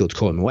was difficult to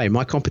call him away,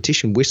 my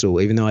competition whistle,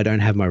 even though I don't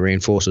have my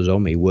reinforcers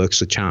on me,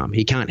 works a charm.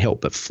 He can't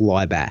help but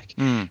fly back.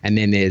 And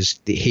then there's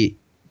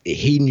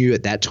he knew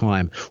at that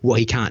time, well,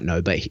 he can't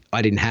know, but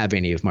I didn't have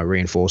any of my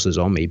reinforcers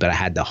on me, but I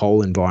had the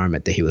whole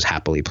environment that he was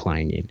happily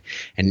playing in.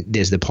 And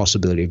there's the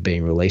possibility of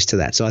being released to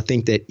that. So I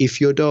think that if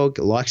your dog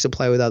likes to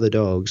play with other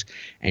dogs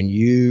and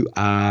you're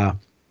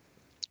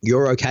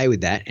okay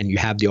with that, and you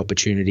have the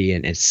opportunity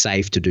and it's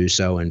safe to do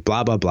so, and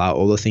blah, blah, blah,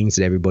 all the things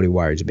that everybody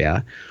worries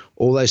about,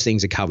 all those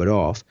things are covered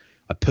off.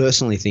 I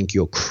personally think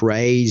you're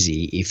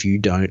crazy if you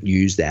don't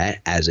use that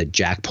as a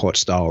jackpot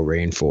style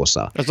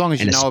reinforcer. As long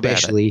as you know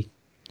about it.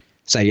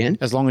 Say again?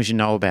 As long as you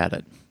know about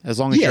it. As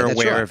long as you're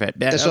aware of it.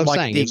 That's what I'm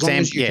saying. As long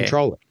as you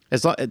control it.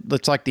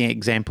 It's like the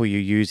example you're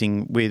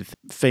using with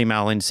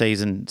female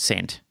in-season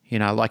scent.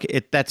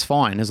 That's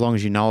fine as long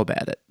as you know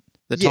about it.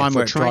 The time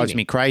where it drives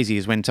me crazy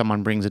is when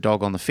someone brings a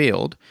dog on the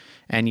field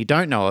and you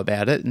don't know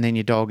about it, and then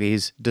your dog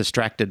is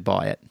distracted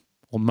by it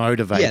or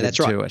motivated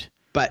to it.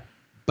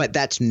 But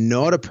that's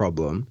not a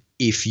problem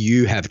if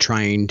you have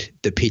trained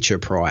the pitcher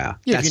prior.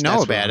 Yeah, if you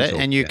know about it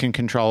and you can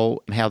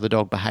control how the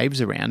dog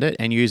behaves around it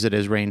and use it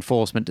as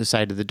reinforcement to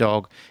say to the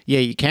dog, yeah,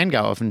 you can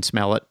go off and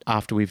smell it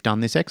after we've done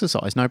this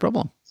exercise, no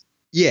problem.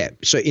 Yeah,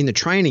 so in the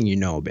training you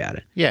know about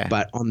it. Yeah.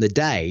 But on the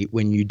day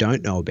when you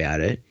don't know about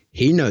it,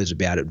 he knows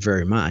about it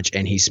very much,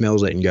 and he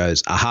smells it and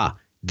goes, aha,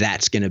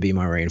 that's going to be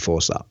my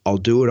reinforcer. I'll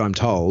do what I'm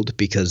told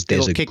because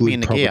there's a good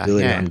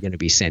probability I'm going to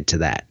be sent to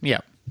that. Yeah.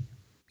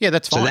 Yeah,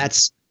 that's fine.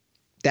 So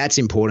that's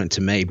important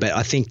to me. But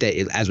I think that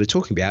as we're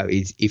talking about,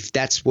 if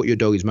that's what your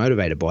dog is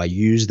motivated by,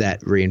 use that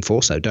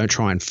reinforcer. Don't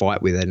try and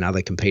fight with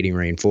another competing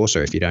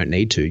reinforcer if you don't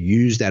need to.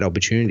 Use that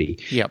opportunity.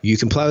 Yep. You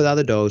can play with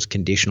other dogs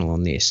conditional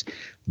on this.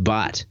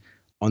 But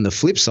on the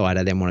flip side,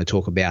 I then want to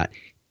talk about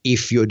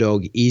if your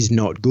dog is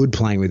not good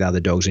playing with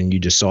other dogs and you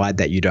decide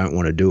that you don't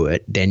want to do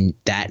it, then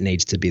that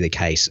needs to be the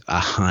case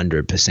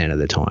 100% of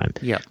the time.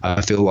 Yep.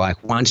 I feel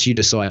like once you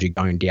decide you're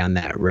going down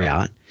that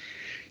route,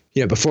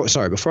 before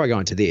I go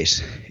into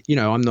this,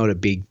 I'm not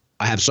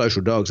I have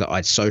social dogs. I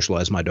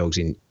socialize my dogs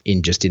in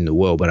the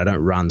world, but I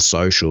don't run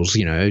socials.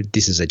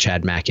 This is a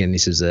Chad Mackin,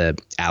 this is a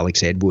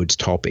Alex Edwards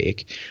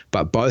topic,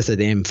 but both of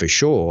them for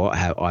sure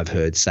I've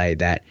heard say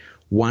that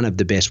one of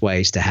the best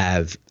ways to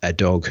have a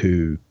dog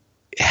who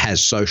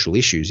has social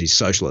issues is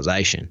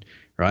socialization,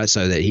 right?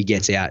 So that he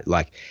gets out,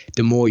 like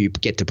the more you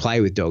get to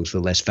play with dogs,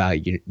 the less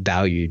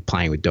value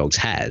playing with dogs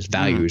has.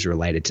 Value is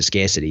related to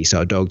scarcity.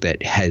 So a dog that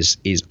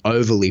is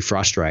overly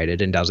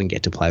frustrated and doesn't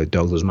get to play with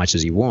dogs as much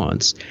as he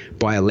wants,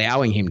 by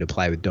allowing him to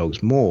play with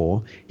dogs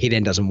more, he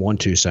then doesn't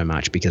want to so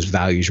much because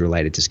value is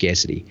related to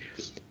scarcity.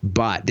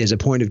 But there's a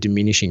point of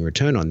diminishing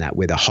return on that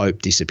where the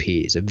hope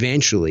disappears.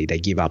 Eventually they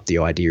give up the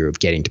idea of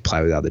getting to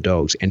play with other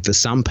dogs. And for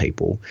some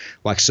people,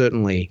 like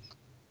certainly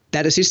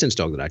that assistance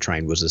dog that I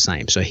trained was the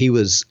same. So he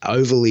was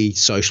overly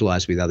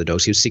socialized with other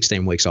dogs. He was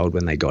 16 weeks old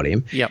when they got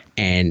him. Yep.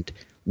 And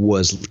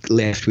was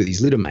left with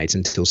his litter mates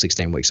until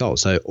 16 weeks old.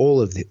 So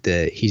all of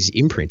his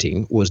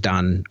imprinting was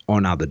done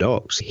on other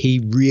dogs. He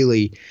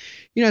really,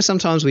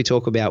 sometimes we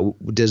talk about,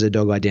 does a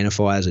dog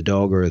identify as a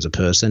dog or as a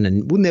person?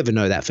 And we'll never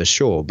know that for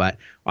sure. But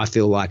I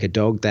feel like a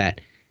dog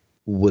that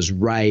was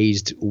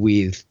raised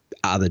with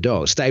other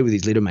dogs, stayed with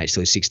his litter mates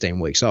till he's 16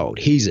 weeks old.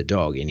 He's a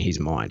dog in his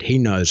mind. He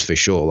knows for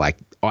sure, like,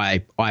 I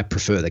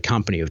prefer the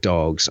company of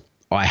dogs.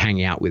 I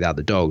hang out with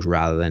other dogs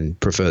rather than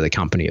prefer the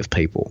company of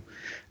people.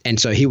 And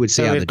so he would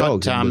see other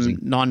dogs. So we've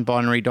got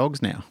non-binary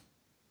dogs now.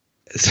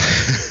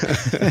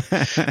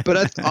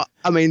 But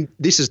I mean,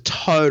 this is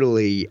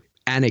totally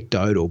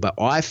anecdotal, but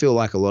I feel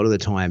like a lot of the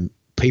time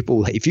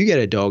people, if you get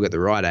a dog at the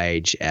right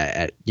age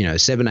at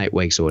 7-8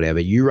 weeks or whatever,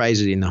 you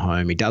raise it in the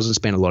home, he doesn't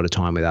spend a lot of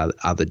time with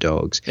other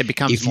dogs, it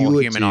becomes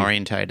more human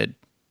orientated.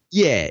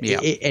 Yeah.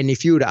 And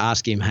if you were to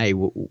ask him, hey,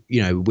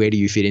 where do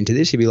you fit into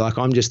this, he'd be like,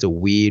 I'm just a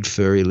weird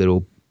furry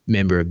little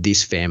member of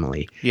this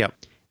family. Yep.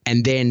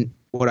 And then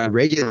what I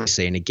regularly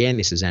see, and again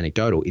this is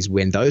anecdotal, is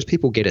when those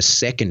people get a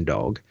second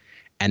dog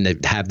and they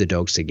have the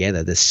dogs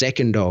together, the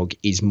second dog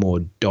is more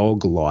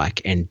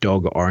dog-like and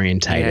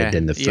dog-orientated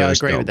than the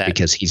first dog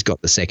because he's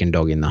got the second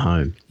dog in the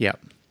home. Yep.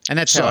 And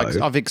that's how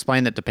I've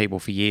explained that to people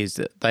for years,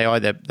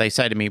 that they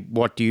say to me,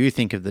 what do you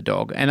think of the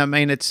dog? And I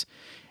mean, it's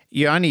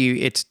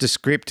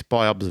descript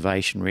by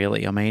observation,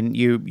 really. I mean,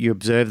 you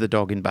observe the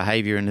dog in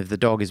behavior, and if the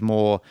dog is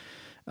more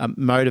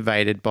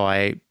motivated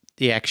by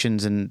the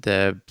actions and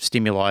the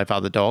stimuli of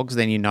other dogs,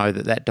 then you know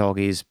that dog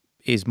is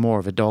more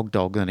of a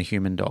dog than a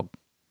human dog.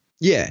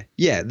 Yeah.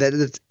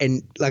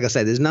 And like I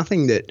say, there's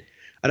nothing that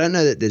 – I don't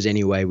know that there's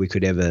any way we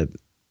could ever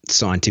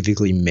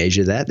scientifically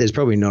measure that. There's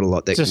probably not a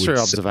lot that just through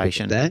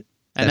observation. That.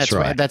 And that's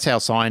right. That's how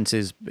science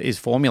is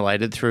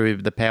formulated, through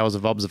the powers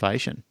of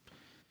observation.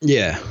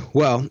 Yeah.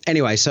 Well,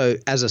 anyway, so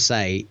as I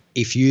say,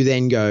 if you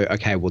then go,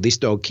 okay, well, this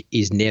dog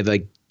is never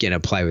going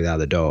to play with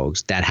other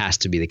dogs, that has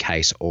to be the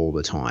case all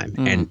the time.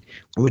 And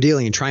we're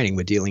dealing in training,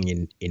 we're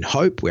dealing in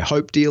hope, we're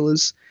hope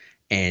dealers.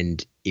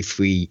 And if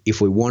we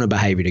want a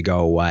behavior to go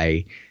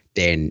away,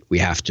 then we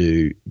have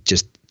to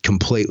just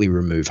completely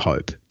remove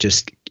hope,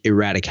 just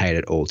eradicate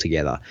it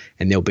altogether.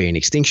 And there'll be an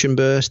extinction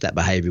burst. That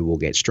behavior will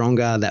get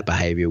stronger. That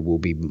behavior will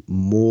be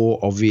more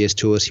obvious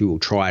to us. He will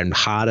try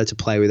harder to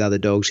play with other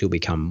dogs. He'll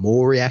become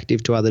more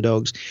reactive to other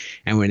dogs.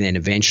 And when then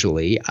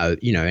eventually,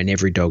 and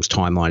every dog's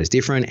timeline is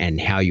different, and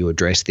how you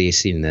address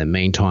this in the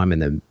meantime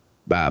and the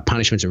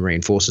punishments and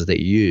reinforcers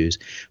that you use,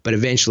 but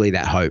eventually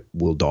that hope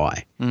will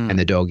die. And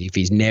the dog, if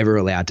he's never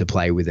allowed to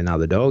play with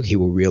another dog, he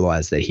will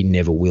realize that he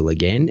never will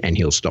again, and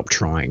he'll stop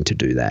trying to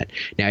do that.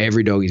 Now,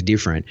 every dog is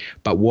different,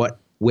 but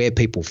where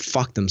people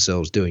fuck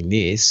themselves doing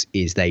this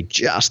is they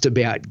just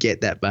about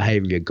get that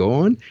behavior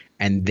gone,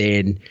 and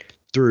then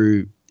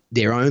through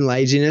their own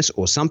laziness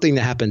or something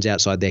that happens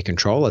outside their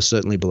control, I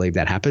certainly believe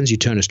that happens. You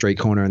turn a street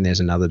corner and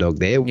there's another dog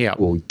there. Yeah.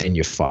 Well, then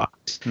you're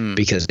fucked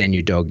because then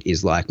your dog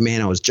is like,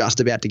 man, I was just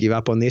about to give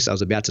up on this. I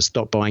was about to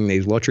stop buying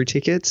these lottery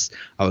tickets.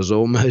 I was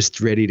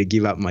almost ready to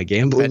give up my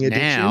gambling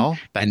addiction.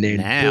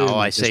 Now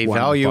I see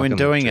value in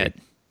doing it.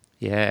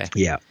 Yeah.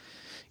 Yeah.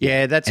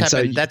 Yeah, that's and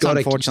happened. So that's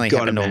unfortunately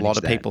happened to a lot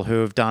of people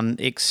who have done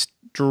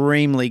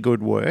extremely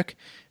good work.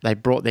 They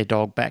brought their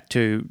dog back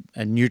to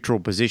a neutral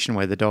position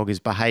where the dog is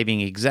behaving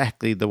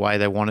exactly the way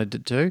they wanted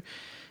it to.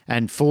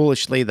 And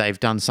foolishly, they've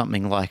done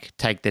something like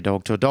take their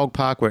dog to a dog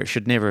park where it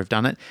should never have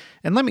done it.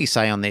 And let me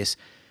say on this,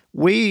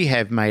 we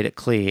have made it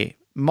clear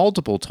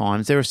multiple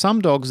times, there are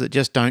some dogs that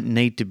just don't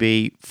need to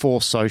be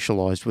force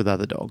socialised with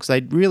other dogs.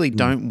 They really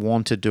don't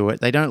want to do it.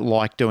 They don't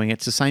like doing it.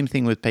 It's the same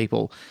thing with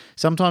people.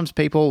 Sometimes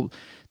people,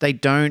 they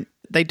don't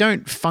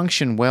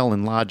function well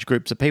in large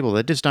groups of people.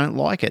 They just don't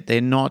like it.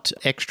 They're not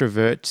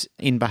extroverts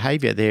in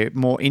behaviour. They're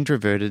more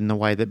introverted in the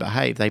way they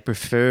behave. They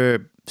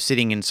prefer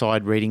sitting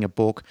inside reading a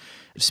book,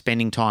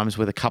 spending times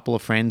with a couple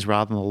of friends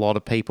rather than a lot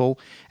of people.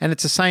 And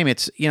it's the same.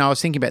 I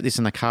was thinking about this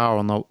in the car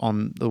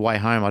on the way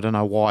home. I don't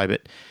know why,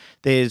 but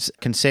there's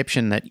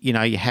conception that,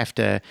 you have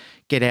to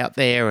get out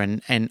there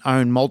and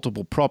own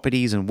multiple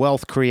properties and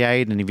wealth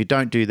create. And if you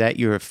don't do that,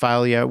 you're a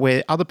failure.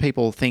 Where other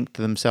people think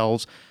to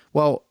themselves,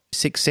 well,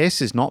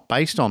 success is not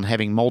based on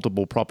having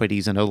multiple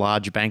properties and a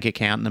large bank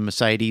account and a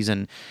Mercedes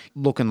and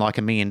looking like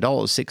 $1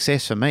 million.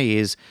 Success for me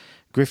is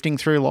grifting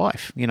through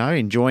life,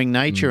 enjoying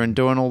nature and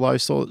doing all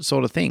those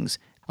sort of things.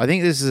 I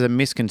think this is a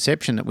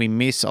misconception that we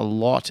miss a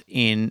lot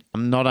in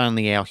not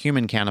only our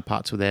human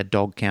counterparts, with our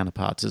dog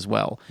counterparts as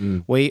well.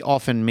 We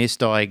often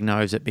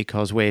misdiagnose it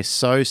because we're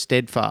so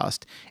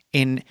steadfast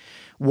in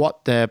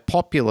what the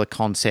popular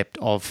concept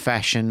of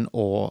fashion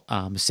or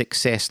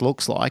success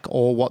looks like,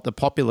 or what the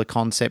popular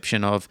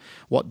conception of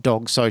what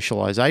dog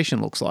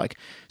socialization looks like.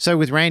 So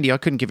with Randy, I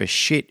couldn't give a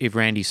shit if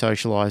Randy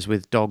socialized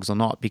with dogs or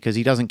not, because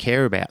he doesn't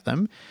care about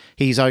them.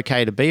 He's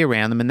okay to be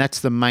around them, and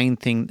that's the main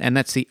thing, and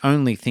that's the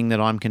only thing that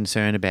I'm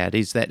concerned about,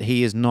 is that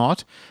he is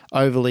not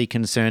overly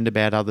concerned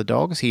about other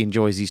dogs. He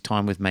enjoys his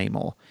time with me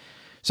more.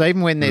 So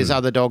even when there's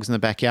other dogs in the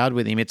backyard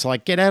with him, it's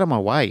like, get out of my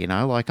way,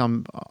 like I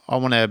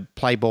want to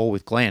play ball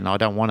with Glenn. I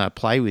don't want to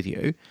play with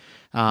you.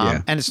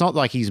 And it's not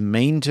like he's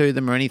mean to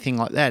them or anything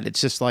like that.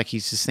 It's just like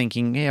he's just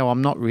thinking,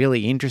 I'm not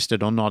really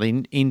interested or not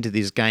into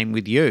this game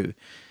with you.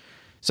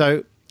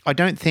 So I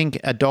don't think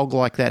a dog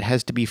like that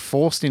has to be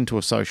forced into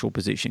a social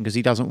position because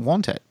he doesn't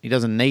want it. He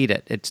doesn't need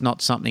it. It's not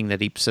something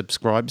that he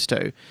subscribes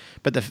to.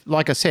 But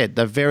like I said,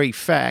 the very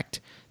fact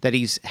that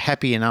he's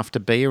happy enough to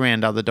be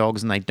around other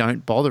dogs and they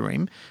don't bother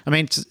him. I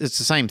mean, it's the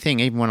same thing.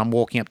 Even when I'm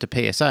walking up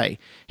to PSA,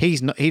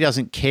 he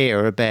doesn't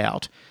care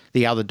about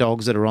the other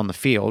dogs that are on the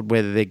field,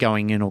 whether they're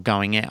going in or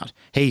going out.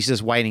 He's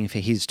just waiting for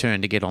his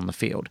turn to get on the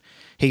field.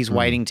 He's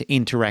waiting to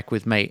interact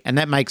with me, and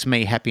that makes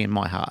me happy in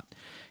my heart.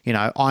 You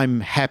know,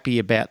 I'm happy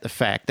about the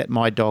fact that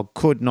my dog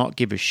could not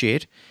give a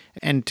shit.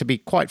 And to be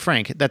quite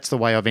frank, that's the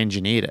way I've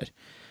engineered it.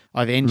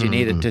 I've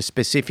engineered it to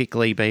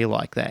specifically be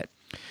like that.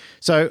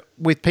 So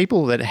with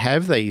people that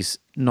have these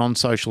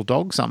non-social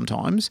dogs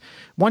sometimes,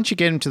 once you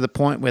get them to the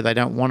point where they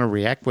don't want to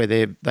react, where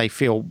they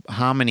feel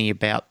harmony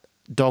about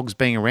dogs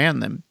being around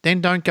them,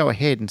 then don't go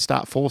ahead and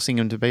start forcing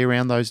them to be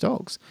around those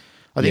dogs.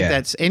 I think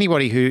that's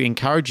anybody who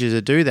encourages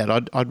to do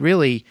that. I'd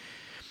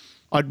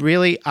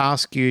really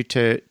ask you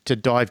to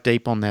dive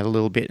deep on that a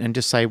little bit and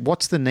just say,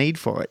 what's the need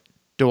for it?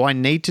 Do I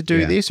need to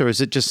do this, or is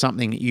it just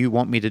something that you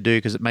want me to do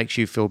because it makes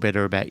you feel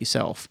better about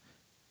yourself?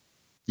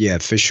 Yeah,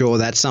 for sure.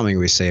 That's something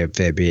we see a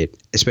fair bit,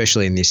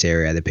 especially in this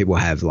area, that people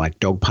have like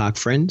dog park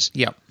friends.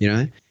 Yep. You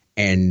know,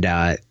 and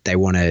they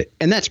want to,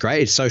 and that's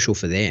great. It's social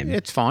for them.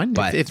 It's fine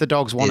but if the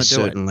dogs want to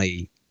do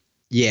it.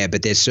 Yeah,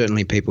 but there's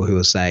certainly people who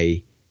will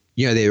say,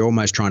 you know, they're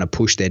almost trying to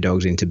push their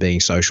dogs into being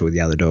social with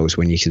the other dogs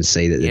when you can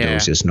see that the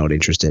dog's just not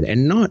interested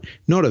and not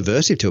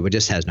aversive to it, but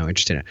just has no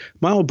interest in it.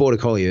 My old Border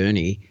Collie,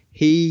 Ernie,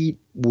 he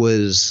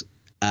was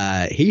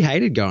he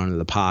hated going to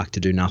the park to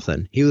do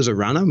nothing. He was a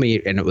runner,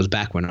 and it was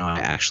back when I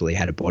actually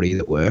had a body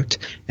that worked,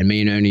 and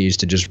me and Ernie used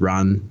to just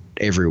run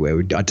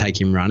everywhere. I'd take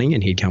him running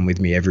and he'd come with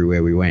me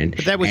everywhere we went.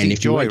 But that was and his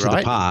if you joy, went to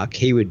the park,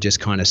 he would just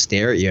kind of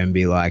stare at you and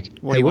be like,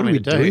 hey, what are we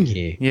doing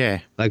here? Yeah.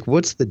 Like,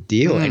 what's the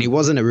deal? And he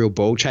wasn't a real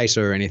ball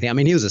chaser or anything. I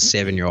mean, he was a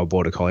 7-year-old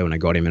Border Collie when I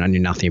got him, and I knew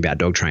nothing about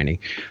dog training.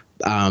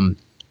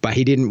 But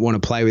he didn't want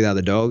to play with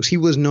other dogs. He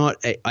was not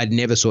 – I'd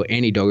never saw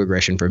any dog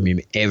aggression from him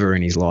ever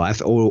in his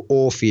life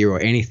or fear or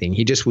anything.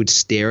 He just would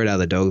stare at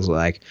other dogs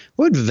like,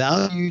 what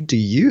value do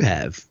you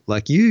have?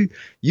 Like, you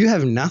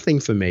have nothing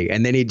for me.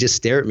 And then he'd just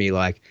stare at me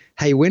like,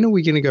 hey, when are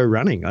we going to go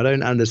running? I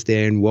don't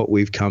understand what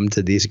we've come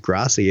to this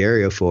grassy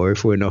area for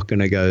if we're not going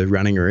to go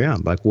running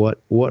around. Like,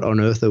 what on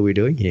earth are we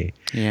doing here?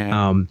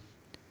 Yeah.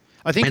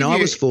 I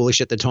was foolish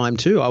at the time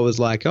too. I was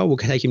like, oh, we'll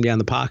take him down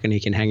the park and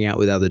he can hang out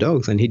with other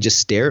dogs. And he'd just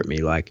stare at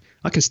me like,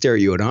 I can stare at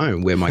you at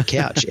home where my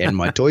couch and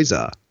my toys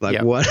are.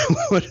 Like, what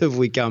have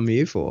we come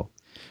here for?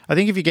 I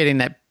think if you get in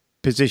that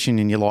position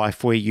in your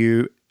life where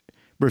you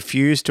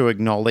refuse to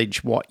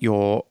acknowledge what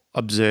you're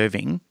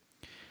observing,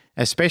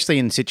 especially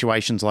in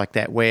situations like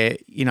that where,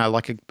 you know,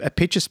 like a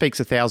picture speaks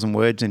 1,000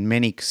 words in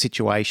many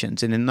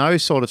situations. And in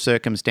those sort of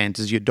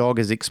circumstances, your dog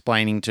is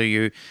explaining to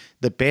you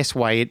the best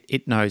way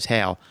it knows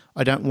how.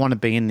 I don't want to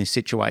be in this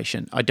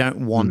situation. I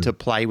don't want to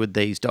play with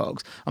these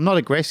dogs. I'm not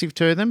aggressive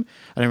to them.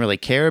 I don't really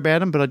care about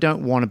them, but I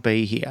don't want to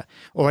be here.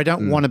 Or I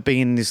don't want to be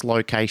in this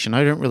location.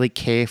 I don't really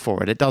care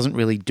for it. It doesn't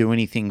really do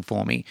anything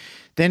for me.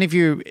 Then if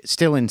you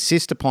still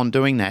insist upon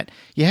doing that,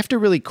 you have to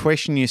really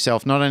question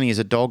yourself, not only as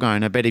a dog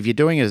owner, but if you're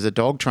doing it as a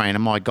dog trainer,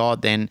 my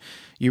God, then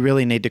you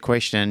really need to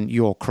question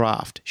your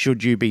craft.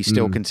 Should you be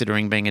still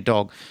considering being a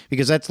dog?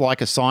 Because that's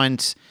like a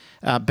science,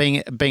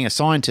 being a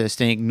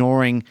scientist and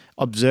ignoring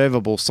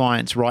observable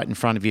science right in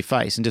front of your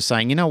face and just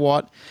saying, you know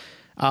what,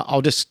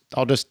 I'll just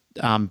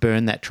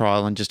burn that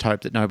trial and just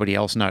hope that nobody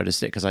else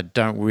noticed it because I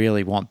don't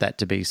really want that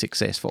to be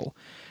successful.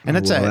 And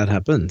that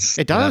happens.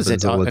 It does.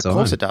 It happens Of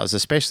course it does,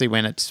 especially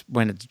when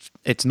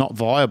it's not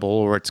viable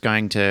or it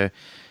doesn't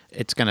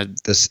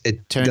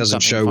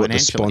show what the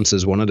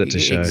sponsors wanted it to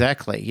show.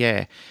 Exactly,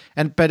 yeah.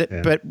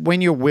 But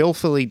when you're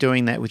willfully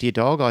doing that with your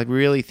dog, I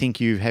really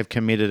think you have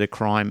committed a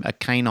crime, a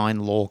canine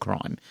law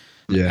crime.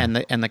 Yeah.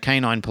 And the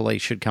canine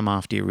police should come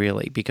after you,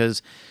 really,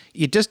 because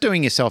you're just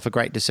doing yourself a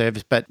great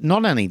disservice. But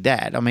not only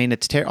that, I mean,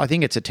 I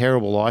think it's a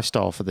terrible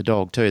lifestyle for the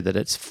dog too, that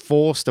it's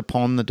forced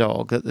upon the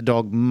dog, that the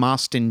dog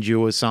must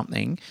endure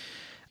something.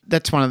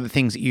 That's one of the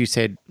things that you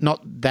said,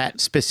 not that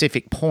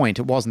specific point.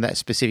 It wasn't that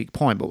specific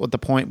point, but what the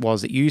point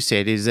was that you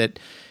said is that,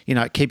 you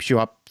know, it keeps you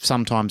up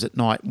sometimes at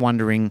night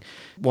wondering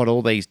what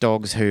all these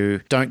dogs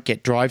who don't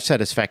get drive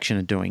satisfaction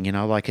are doing, you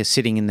know, like are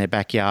sitting in their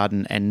backyard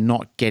and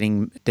not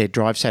getting their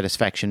drive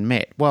satisfaction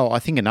met. Well, I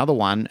think another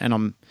one,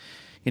 and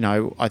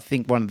I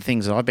think one of the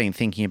things that I've been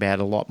thinking about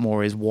a lot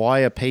more is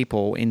why are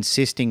people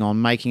insisting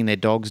on making their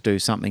dogs do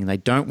something they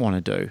don't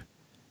want to do?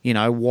 You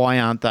know, why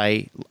aren't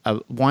they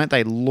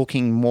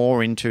looking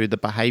more into the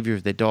behavior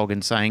of their dog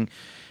and saying,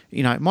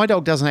 you know, my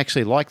dog doesn't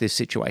actually like this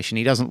situation.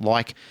 He doesn't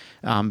like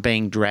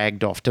being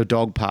dragged off to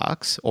dog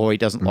parks, or he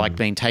doesn't like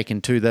being taken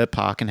to the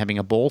park and having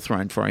a ball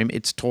thrown for him.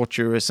 It's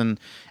torturous and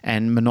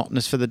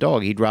monotonous for the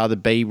dog. He'd rather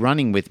be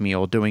running with me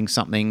or doing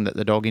something that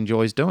the dog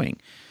enjoys doing.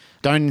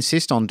 Don't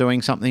insist on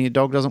doing something your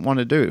dog doesn't want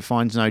to do. It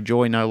finds no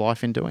joy, no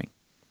life in doing.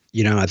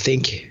 You know, I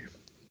think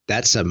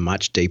that's a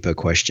much deeper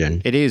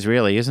question. It is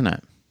really, isn't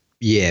it?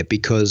 Yeah,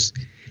 because,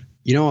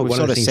 you know, we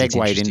sort of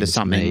segued into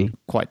something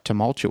quite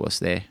tumultuous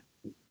there.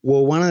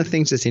 Well, one of the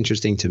things that's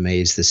interesting to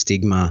me is the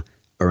stigma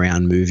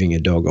around moving a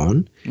dog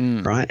on,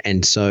 right?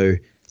 And so,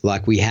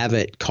 like, we have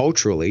it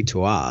culturally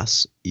to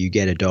us, you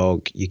get a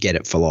dog, you get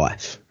it for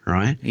life,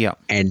 right? Yeah.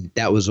 And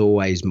that was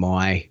always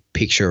my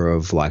picture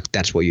of like,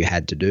 that's what you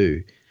had to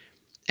do.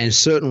 And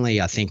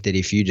certainly I think that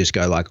if you just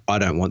go like, I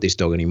don't want this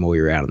dog anymore,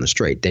 you're out on the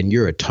street, then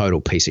you're a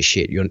total piece of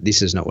shit.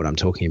 This is not what I'm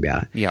talking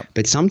about. Yeah.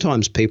 But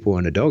sometimes people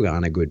and a dog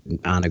aren't a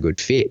good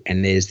fit.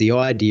 And there's the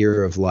idea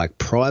of like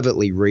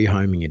privately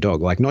rehoming a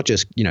dog, like not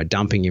just,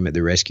 dumping him at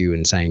the rescue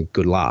and saying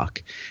good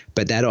luck,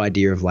 but that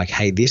idea of like,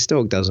 hey, this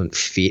dog doesn't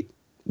fit.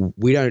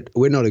 We're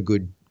not a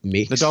good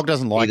mix. The dog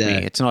doesn't like me.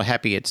 It's not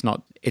happy.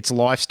 Its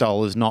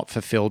lifestyle is not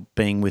fulfilled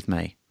being with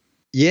me.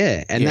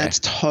 Yeah, and that's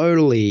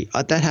totally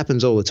that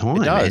happens all the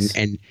time. It does.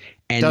 And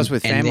it does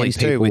with families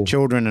too, with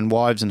children and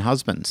wives and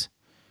husbands.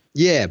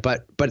 Yeah,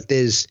 but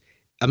there's,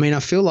 I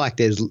feel like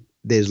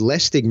there's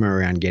less stigma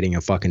around getting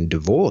a fucking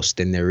divorce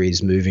than there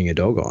is moving a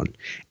dog on.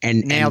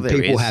 And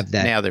people have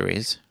that. Now there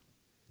is.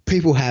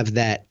 People have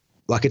that.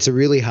 Like, it's a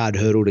really hard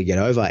hurdle to get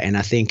over, and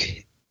I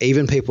think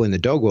even people in the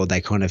dog world,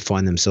 they kind of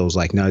find themselves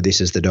like, no,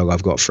 this is the dog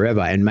I've got forever.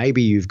 And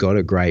maybe you've got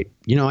a great,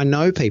 I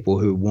know people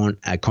who want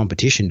a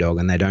competition dog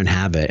and they don't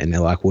have it. And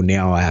they're like, well,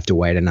 now I have to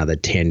wait another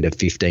 10 to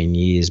 15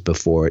 years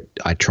before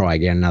I try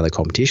again another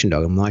competition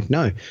dog. I'm like,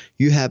 no,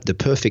 you have the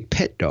perfect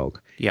pet dog.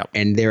 Yep.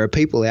 And there are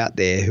people out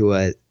there who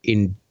are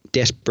in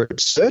desperate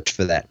search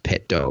for that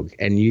pet dog,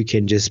 and you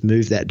can just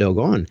move that dog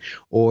on.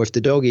 Or if the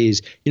dog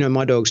is,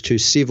 my dog's too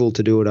civil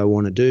to do what I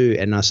want to do,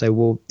 and I say,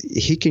 well,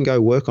 he can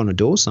go work on a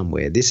door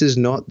somewhere. This is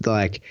not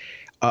like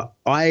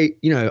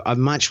I've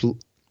much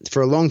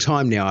for a long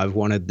time now, I've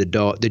wanted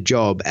the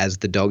job as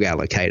the dog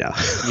allocator.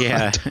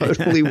 Yeah. I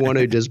totally want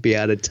to just be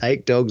able to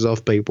take dogs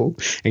off people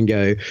and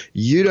go,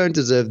 you don't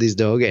deserve this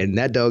dog, and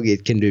that dog,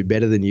 it can do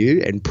better than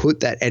you, and put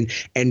that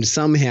and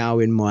somehow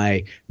in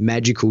my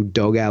magical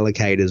dog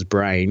allocator's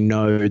brain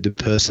know the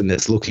person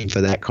that's looking for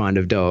that kind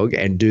of dog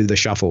and do the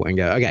shuffle and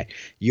go, okay,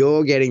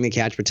 you're getting the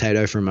couch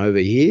potato from over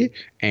here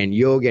and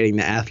you're getting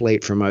the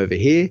athlete from over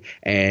here,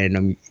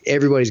 and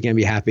everybody's going to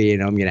be happy,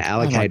 and I'm going to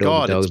allocate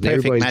all the dogs, and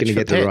everybody's going to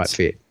get the right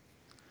fit.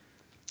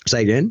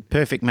 Say again?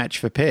 Perfect match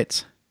for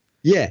pets.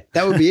 Yeah,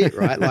 that would be it,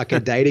 right? Like a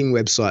dating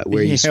website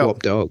where you swap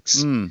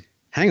dogs. Mm.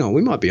 Hang on,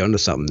 we might be onto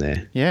something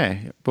there. Yeah.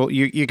 Well,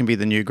 you can be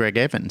the new Greg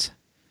Evans.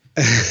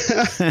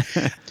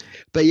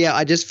 But yeah,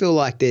 I just feel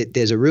like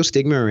there's a real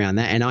stigma around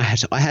that, and I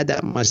had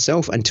that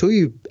myself until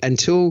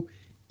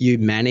you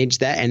manage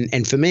that,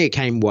 and for me it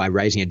came by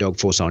raising a dog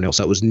for someone else.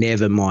 So it was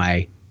never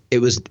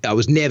I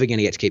was never going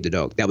to get to keep the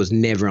dog. That was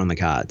never on the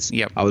cards.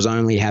 Yep. I was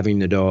only having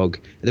the dog.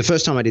 The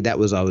first time I did that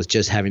was I was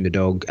just having the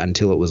dog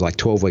until it was like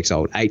 12 weeks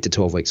old, 8 to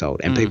 12 weeks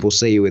old. And people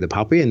see you with a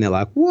puppy and they're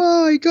like,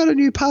 whoa, you got a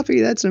new puppy.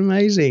 That's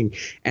amazing.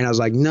 And I was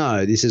like,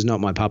 no, this is not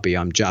my puppy.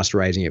 I'm just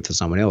raising it for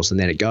someone else. And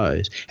then it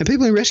goes. And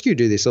people in rescue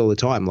do this all the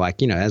time.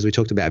 Like, as we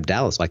talked about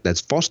Dallas, like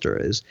that's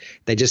fosterers.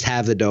 They just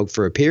have the dog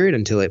for a period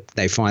until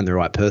they find the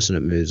right person,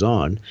 it moves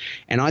on.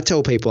 And I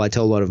tell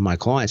a lot of my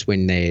clients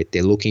when they're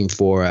looking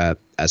for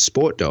a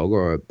sport dog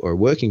or a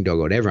working dog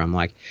or whatever, I'm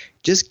like,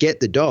 just get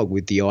the dog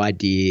with the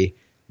idea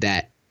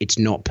that it's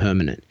not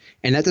permanent.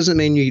 And that doesn't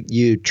mean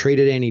you treat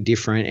it any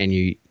different and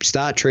you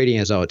start treating it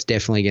as, oh, it's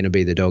definitely going to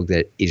be the dog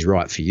that is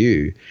right for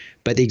you.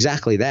 But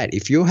exactly that,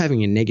 if you're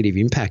having a negative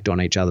impact on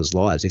each other's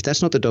lives, if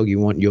that's not the dog you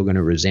want, you're going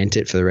to resent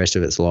it for the rest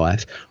of its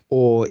life.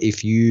 Or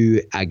if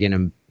you are going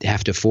to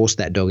have to force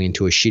that dog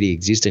into a shitty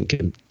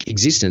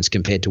existence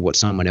compared to what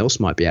someone else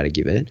might be able to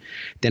give it,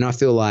 then I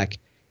feel like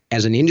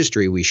as an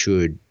industry we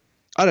should,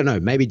 I don't know,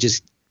 maybe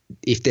just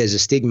if there's a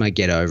stigma,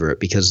 get over it,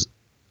 because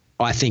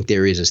I think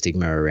there is a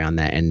stigma around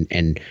that,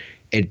 and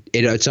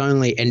it's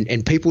only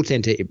and people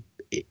tend to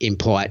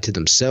imply it to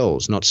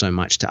themselves, not so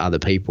much to other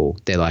people.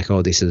 They're like,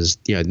 oh, this is,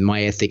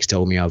 my ethics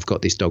tell me I've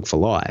got this dog for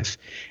life.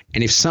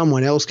 And if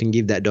someone else can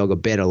give that dog a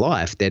better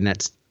life, then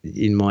that's,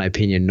 in my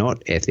opinion,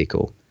 not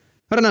ethical.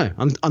 I don't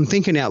know. I'm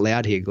thinking out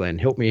loud here, Glenn.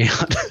 Help me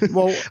out.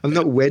 Well, I'm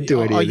not wed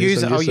to any of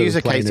this. I'll use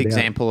a case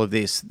example of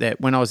this, that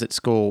when I was at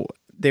school,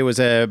 there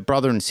was a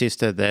brother and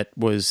sister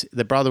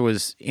the brother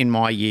was in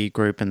my year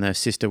group and the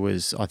sister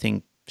was, I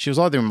think, she was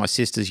either in my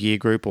sister's year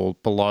group or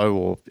below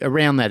or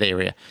around that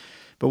area.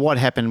 But what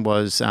happened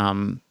was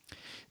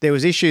there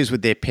was issues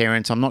with their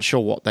parents. I'm not sure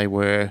what they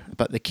were,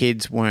 but the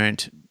kids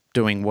weren't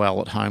doing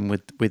well at home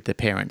with their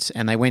parents,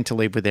 and they went to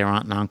live with their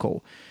aunt and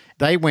uncle.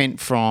 They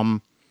went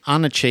from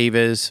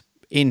unachievers,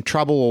 in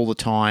trouble all the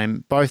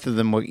time. Both of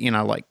them were,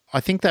 I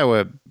think they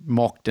were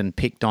mocked and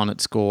picked on at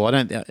school.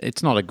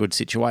 It's not a good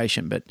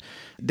situation, but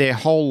their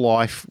whole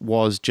life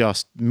was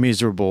just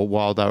miserable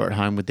while they were at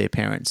home with their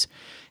parents.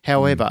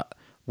 However,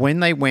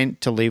 when they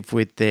went to live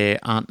with their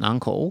aunt and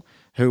uncle,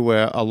 who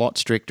were a lot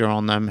stricter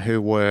on them,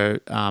 who were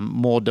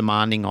more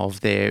demanding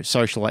of their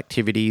social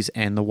activities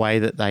and the way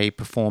that they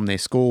perform their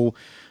school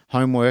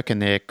homework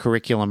and their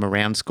curriculum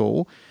around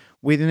school,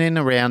 within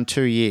around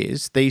 2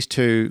 years, these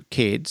two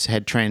kids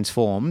had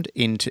transformed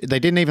into, they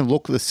didn't even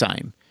look the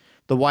same.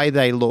 The way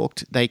they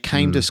looked, they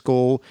came to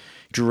school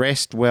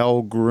dressed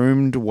well,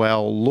 groomed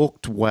well,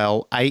 looked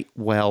well, ate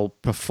well,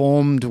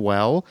 performed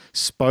well,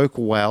 spoke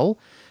well.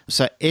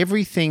 So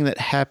everything that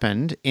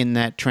happened in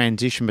that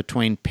transition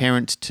between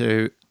parents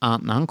to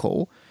aunt and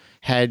uncle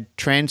had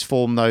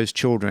transformed those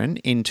children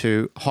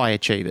into high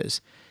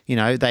achievers. You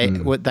know, they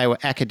were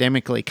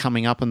academically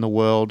coming up in the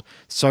world,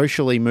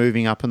 socially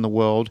moving up in the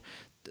world.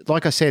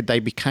 Like I said, they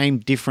became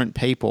different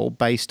people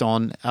based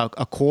on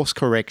a course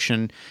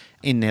correction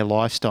in their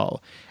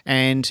lifestyle.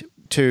 And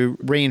to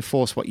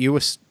reinforce what you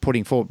were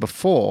putting forward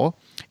before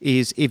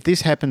is if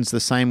this happens the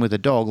same with a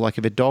dog, like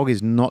if a dog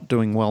is not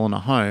doing well in a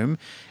home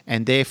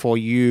and therefore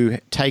you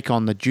take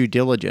on the due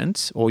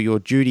diligence or your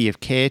duty of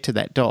care to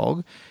that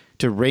dog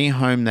to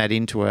rehome that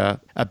into a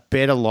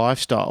better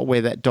lifestyle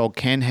where that dog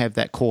can have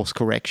that course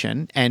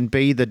correction and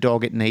be the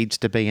dog it needs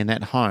to be in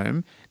that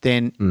home,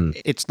 then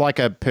it's like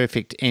a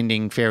perfect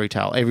ending fairy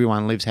tale.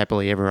 Everyone lives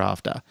happily ever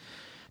after.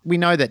 We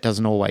know that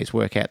doesn't always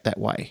work out that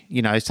way.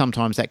 You know,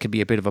 sometimes that could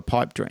be a bit of a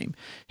pipe dream.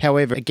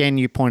 However, again,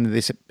 you pointed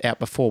this out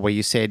before where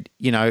you said,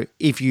 you know,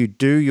 if you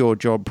do your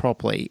job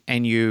properly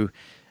and you,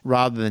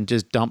 rather than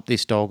just dump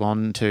this dog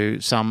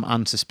onto some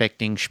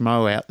unsuspecting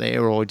schmo out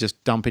there or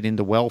just dump it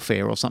into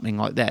welfare or something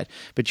like that,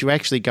 but you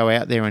actually go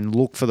out there and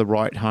look for the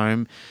right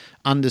home,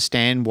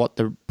 understand what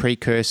the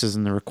precursors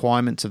and the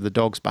requirements of the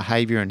dog's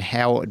behaviour and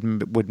how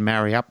it would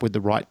marry up with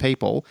the right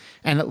people,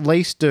 and at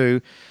least do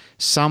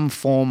some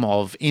form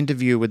of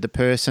interview with the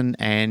person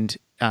and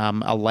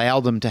allow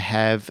them to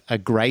have a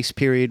grace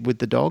period with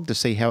the dog to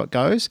see how it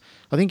goes.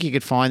 I think you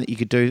could find that you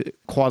could do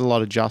quite a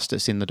lot of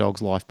justice in the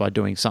dog's life by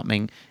doing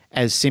something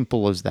as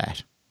simple as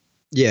that.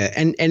 Yeah,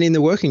 and in the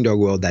working dog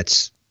world,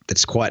 that's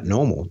quite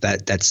normal.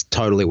 That's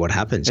totally what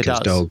happens because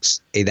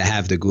dogs either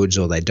have the goods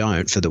or they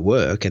don't for the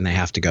work, and they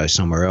have to go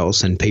somewhere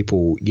else. And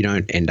people, you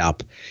don't end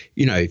up,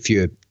 you know,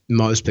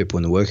 most people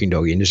in the working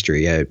dog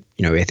industry are,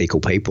 you know, ethical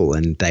people,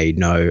 and they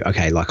know,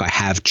 okay, like I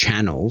have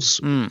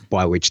channels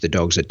by which the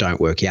dogs that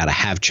don't work out, I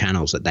have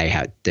channels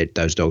that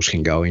those dogs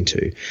can go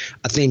into.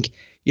 I think,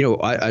 you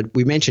know,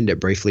 we mentioned it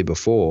briefly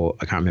before.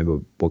 I can't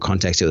remember what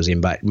context it was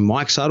in, but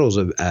Mike Suttle's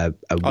a well-known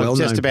person. I was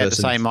just about to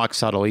say Mike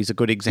Suttle. He's a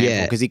good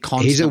example because he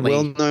constantly... He's a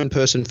well-known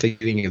person for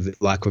giving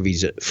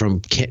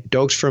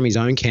dogs from his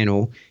own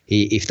kennel.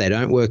 If they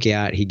don't work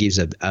out, he gives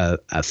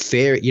a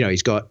fair, you know,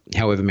 he's got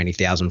however many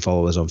thousand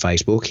followers on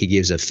Facebook. He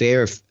gives a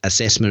fair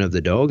assessment of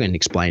the dog and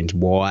explains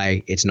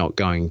why it's not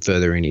going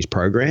further in his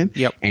program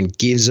and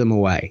gives them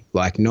away.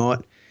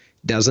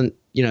 Doesn't,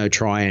 you know,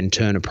 try and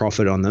turn a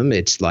profit on them.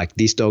 It's like,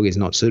 this dog is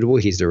not suitable.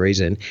 Here's the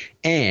reason.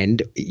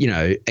 And, you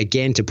know,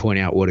 again, to point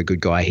out what a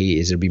good guy he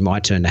is, it'll be my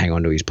turn to hang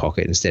on to his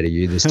pocket instead of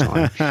you this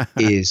time,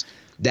 is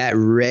that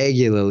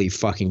regularly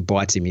fucking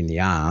bites him in the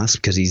ass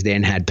because he's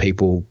then had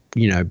people,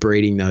 you know,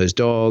 breeding those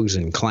dogs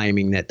and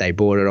claiming that they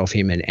bought it off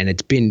him. And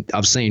it's been,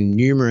 I've seen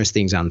numerous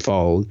things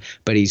unfold,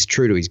 but he's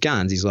true to his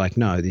guns. He's like,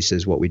 no, this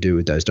is what we do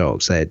with those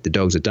dogs. The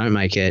dogs that don't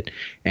make it,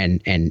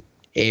 and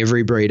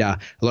every breeder,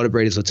 a lot of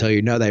breeders will tell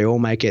you, no, they all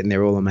make it and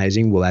they're all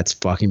amazing. Well, that's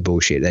fucking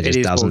bullshit. That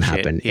just doesn't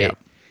happen. Yeah.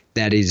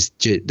 That is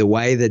the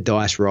way the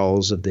dice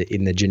rolls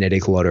in the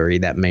genetic lottery.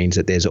 That means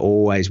that there's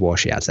always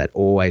washouts. That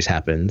always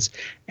happens.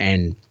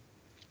 And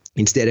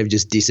instead of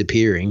just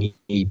disappearing,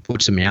 he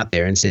puts them out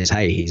there and says,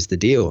 hey, here's the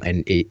deal.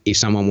 And if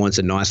someone wants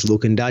a nice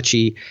looking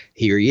Dutchie,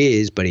 here he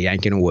is, but he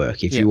ain't going to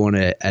work. If you want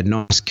a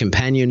nice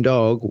companion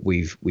dog,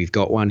 we've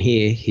got one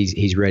here.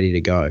 He's ready to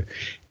go.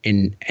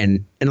 And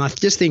I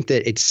just think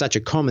that it's such a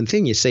common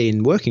thing you see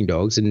in working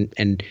dogs.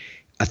 And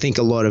I think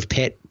a lot of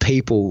pet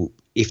people,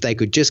 if they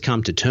could just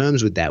come to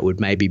terms with that,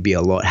 would maybe be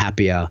a lot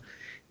happier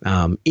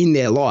in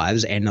their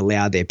lives and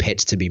allow their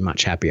pets to be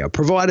much happier,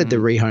 provided the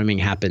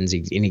rehoming happens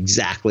in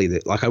exactly the,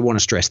 like, I want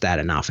to stress that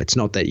enough. It's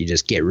not that you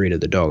just get rid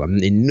of the dog. I'm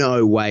in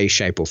no way,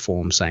 shape or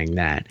form saying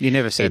that. You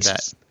never said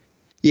that.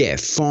 Yeah,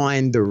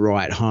 find the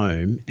right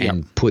home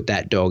and put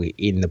that dog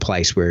in the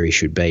place where he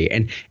should be.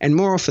 And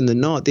more often than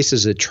not, this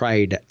is a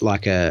trade,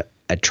 like a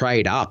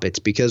trade up. It's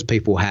because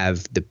people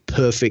have the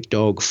perfect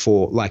dog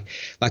for like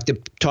the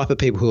type of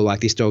people who are like,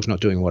 this dog's not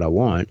doing what I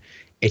want.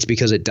 It's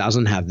because it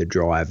doesn't have the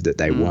drive that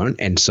they want.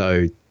 And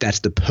so that's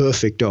the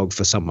perfect dog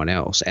for someone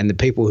else. And the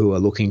people who are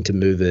looking to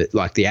move it,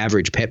 like the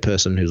average pet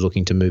person who's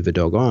looking to move a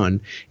dog on,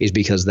 is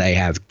because they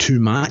have too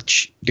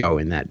much go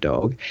in that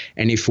dog.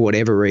 And if for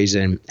whatever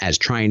reason, as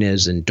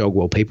trainers and dog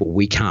world people,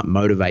 we can't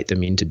motivate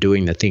them into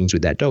doing the things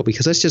with that dog,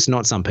 because that's just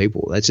not some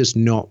people. That's just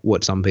not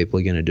what some people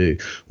are going to do.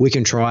 We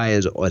can try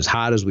as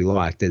hard as we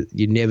like. That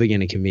you're never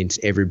going to convince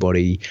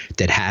everybody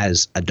that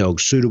has a dog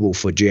suitable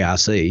for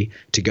GRC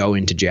to go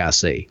into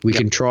GRC. We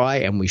can try,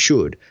 and we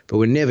should, but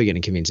we're never going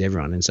to convince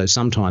everyone. And so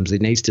sometimes there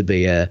needs to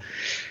be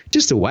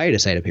just a way to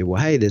say to people,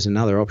 hey, there's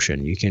another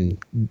option. You can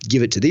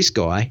give it to this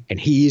guy and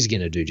he is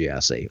going to do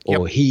GRC,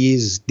 or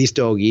this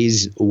dog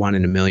is 1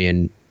 in a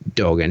million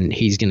dog and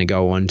he's going to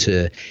go on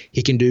to,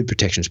 he can do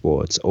protection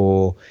sports,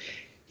 or,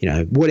 you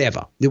know,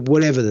 whatever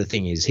the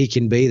thing is, he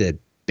can be the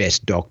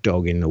best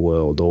dog in the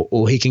world,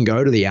 or he can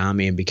go to the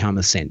army and become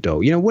a scent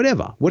dog, you know,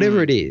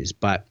 whatever it is.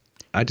 But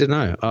I don't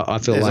know. I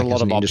feel like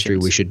as an industry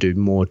we should do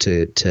more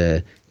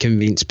to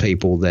convince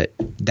people that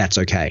that's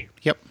okay.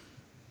 Yep.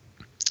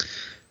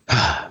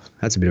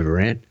 That's a bit of a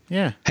rant.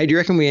 Yeah. Hey, do you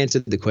reckon we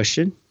answered the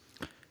question?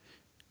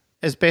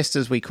 As best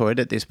as we could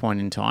at this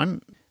point in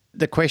time.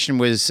 The question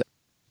was,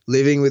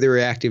 living with a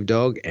reactive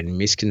dog and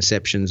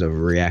misconceptions of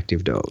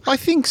reactive dogs? I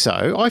think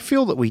so. I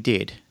feel that we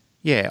did.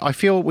 Yeah, I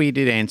feel we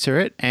did answer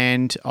it,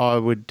 and I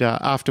would,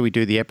 after we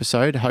do the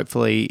episode,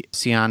 hopefully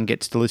Sian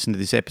gets to listen to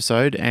this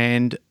episode,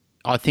 and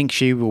I think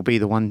she will be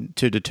the one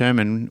to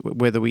determine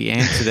whether we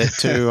answered it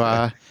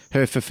to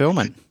her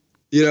fulfillment.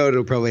 You know,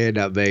 it'll probably end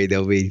up being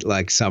there'll be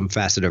like some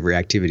facet of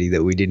reactivity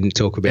that we didn't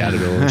talk about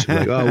at all. She'll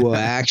be like, oh, well,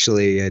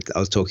 actually, I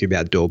was talking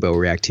about doorbell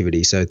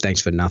reactivity, so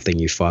thanks for nothing,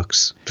 you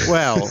fucks.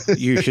 Well,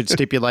 you should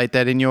stipulate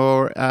that in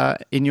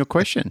your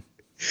question.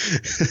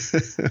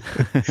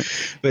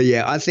 But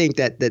yeah, I think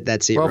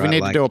that's it. Well, if we right?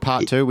 need to do a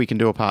part 2, we can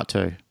do a part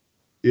 2.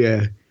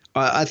 Yeah.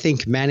 I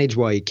think manage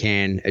while you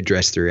can,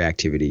 address the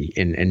reactivity.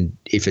 And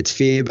if it's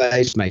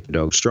fear-based, make the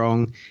dog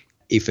strong.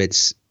 If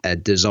it's a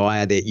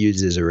desire that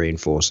uses a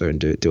reinforcer and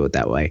do it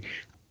that way.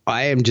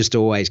 I am just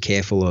always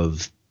careful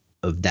of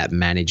that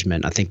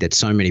management. I think that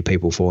so many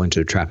people fall into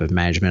the trap of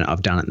management.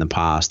 I've done it in the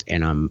past,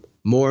 and I'm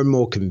more and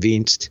more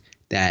convinced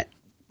that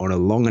on a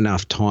long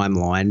enough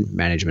timeline,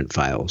 management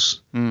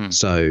fails.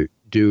 So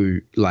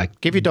give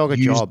your dog a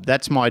job.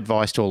 That's my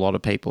advice to a lot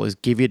of people: is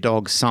give your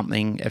dog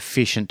something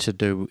efficient to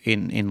do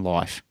in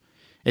life.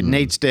 It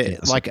needs to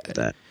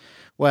that.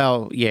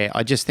 Well, yeah,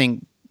 I just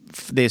think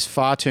there's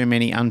far too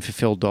many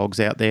unfulfilled dogs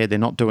out there. They're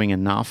not doing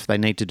enough. They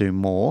need to do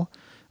more.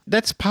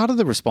 That's part of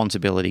the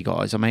responsibility,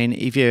 guys. I mean,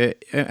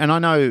 and I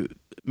know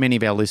many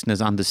of our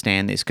listeners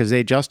understand this because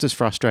they're just as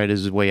frustrated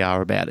as we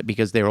are about it,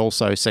 because they're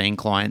also seeing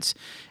clients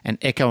and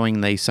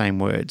echoing these same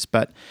words.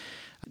 But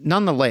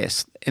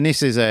nonetheless, and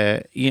this is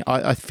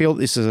I feel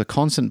this is a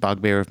constant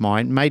bugbear of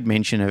mine, made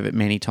mention of it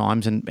many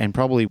times and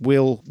probably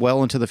will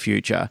well into the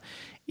future,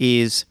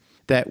 is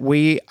that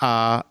we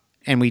are,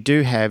 and we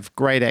do have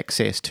great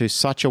access to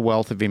such a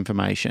wealth of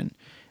information.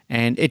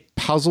 And it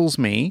puzzles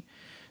me,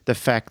 the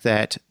fact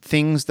that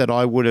things that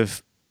I would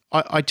have,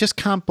 I just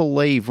can't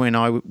believe when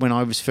I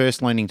was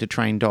first learning to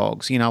train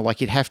dogs, like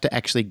you'd have to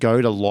actually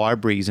go to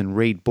libraries and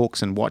read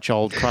books and watch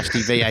old crusty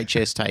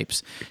VHS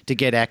tapes to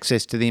get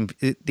access to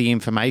the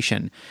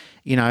information,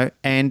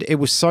 and it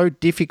was so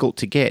difficult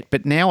to get.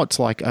 But now it's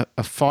like a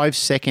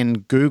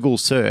 5-second Google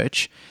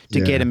search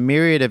to get a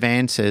myriad of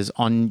answers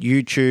on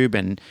YouTube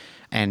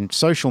and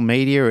social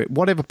media,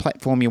 whatever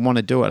platform you want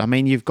to do it. I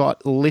mean, you've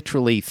got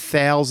literally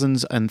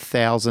thousands and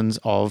thousands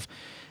of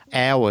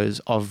hours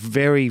of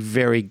very,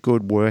 very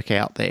good work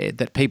out there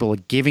that people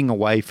are giving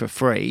away for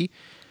free,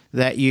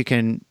 that you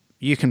can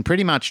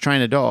pretty much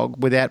train a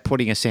dog without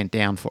putting a cent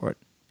down for it.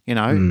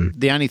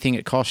 The only thing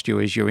it costs you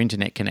is your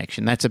internet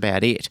connection. That's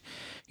about it.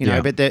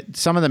 But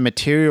some of the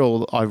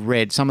material I've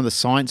read, some of the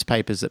science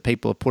papers that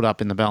people have put up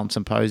in the Balance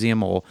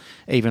Symposium or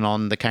even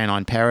on the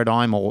Canine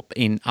Paradigm or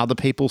in other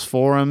people's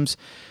forums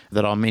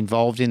that I'm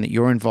involved in, that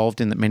you're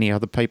involved in, that many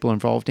other people are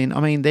involved in.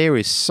 I mean, there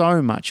is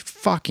so much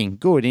fucking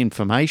good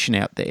information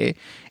out there.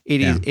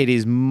 It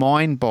is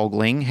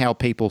mind-boggling how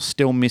people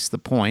still miss the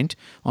point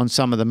on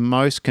some of the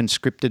most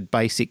conscripted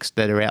basics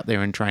that are out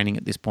there in training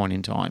at this point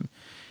in time.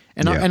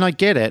 And I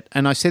get it,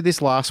 and I said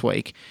this last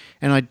week,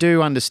 and I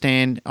do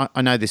understand.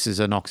 I know this is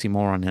an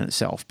oxymoron in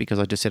itself, because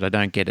I just said I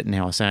don't get it, and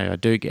now I say I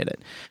do get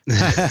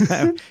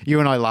it. You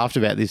and I laughed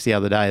about this the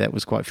other day. That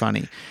was quite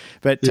funny.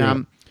 But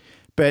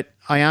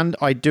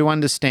I do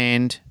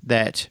understand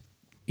that,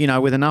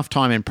 with enough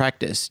time and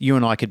practice, you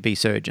and I could be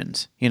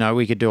surgeons.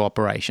 We could do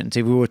operations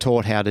if we were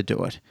taught how to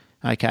do it.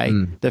 Okay.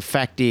 The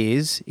fact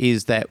is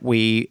that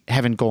we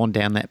haven't gone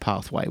down that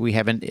pathway. We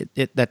haven't.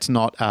 That's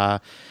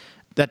not.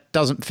 That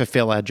doesn't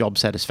fulfill our job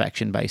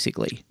satisfaction,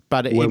 basically.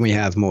 But when we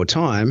have more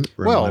time,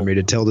 remind me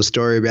to tell the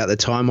story about the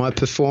time I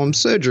performed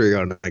surgery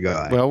on a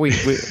guy. Well,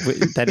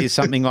 that is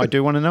something I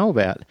do want to know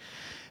about.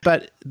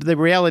 But the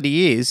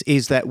reality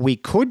is that we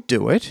could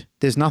do it.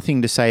 There's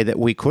nothing to say that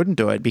we couldn't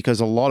do it, because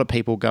a lot of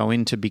people go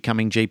into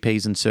becoming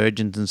GPs and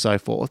surgeons and so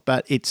forth.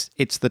 But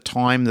it's the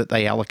time that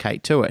they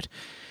allocate to it.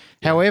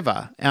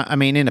 However, I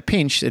mean, in a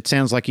pinch, it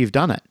sounds like you've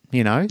done it.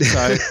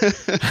 So.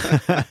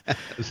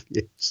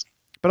 Yes.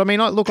 But I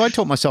mean, I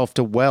taught myself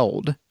to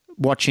weld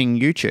watching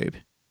YouTube.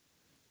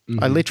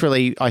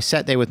 I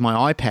sat there with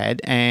my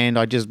iPad and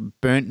I just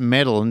burnt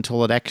metal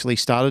until it actually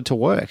started to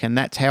work. And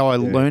that's how I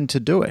learned to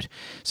do it.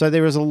 So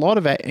there is a lot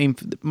of,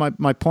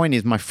 my point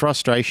is, my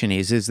frustration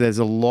is there's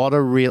a lot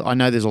of I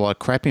know there's a lot of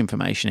crap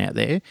information out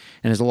there,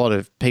 and there's a lot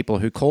of people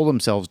who call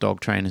themselves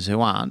dog trainers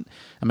who aren't.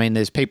 I mean,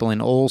 there's people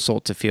in all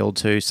sorts of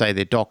fields who say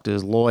they're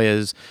doctors,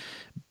 lawyers,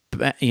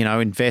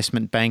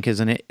 investment bankers,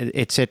 and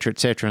et cetera,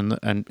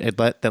 and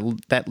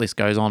that list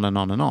goes on and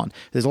on and on.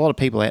 There's a lot of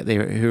people out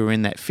there who are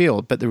in that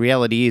field, but the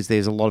reality is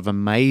there's a lot of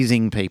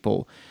amazing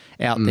people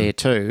out there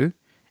too,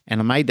 and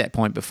I made that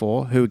point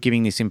before, who are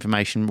giving this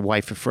information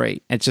away for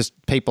free. It's just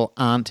people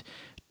aren't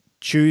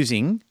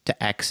choosing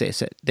to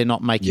access it. They're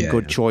not making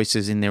good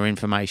choices in their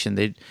information.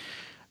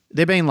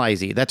 They're being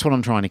lazy. That's what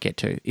I'm trying to get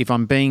to. If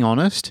I'm being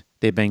honest,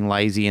 they're being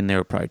lazy in their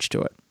approach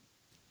to it.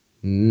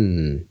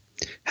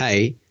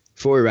 Hey,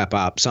 before we wrap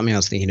up, something I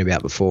was thinking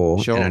about before,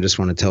 and I just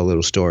want to tell a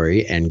little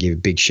story and give a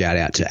big shout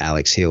out to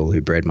Alex Hill,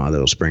 who bred my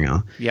little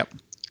Springer. Yep.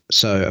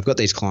 So I've got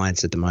these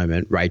clients at the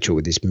moment, Rachel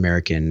with this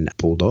American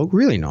bulldog,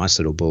 really nice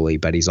little bully,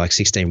 but he's like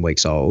 16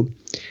 weeks old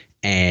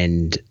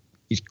and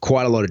he's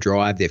quite a lot of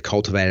drive. They've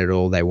cultivated it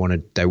all. They want to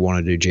do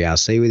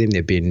GRC with him.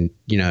 They've been,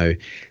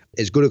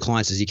 as good a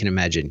clients as you can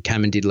imagine.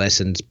 Came and did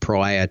lessons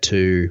prior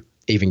to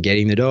even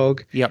getting the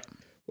dog. Yep.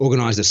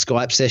 Organised a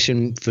Skype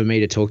session for me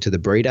to talk to the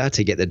breeder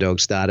to get the dog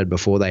started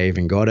before they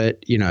even got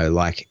it.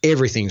 Like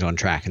everything's on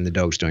track and the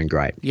dog's doing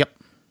great. Yep.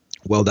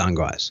 Well done,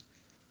 guys.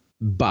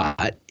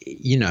 But,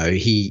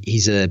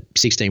 he's a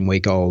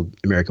 16-week-old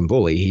American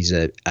bully. He's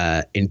a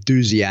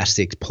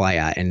enthusiastic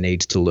player and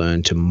needs to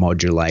learn to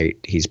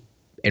modulate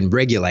and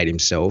regulate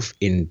himself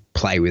in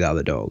play with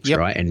other dogs, yep.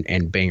 right?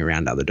 And being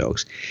around other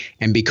dogs.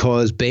 And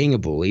because being a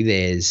bully,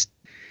 there's,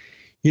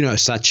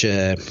 such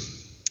a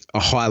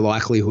high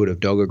likelihood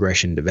of dog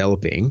aggression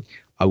developing,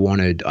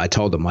 I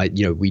told them,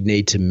 we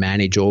need to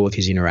manage all of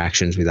his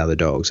interactions with other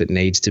dogs. It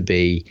needs to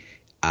be,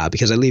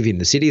 because they live in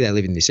the city, they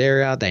live in this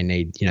area, they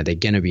need, they're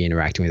going to be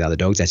interacting with other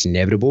dogs. That's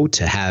inevitable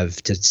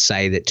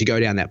to go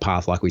down that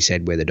path, like we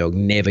said, where the dog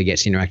never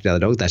gets to interact with other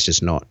dogs.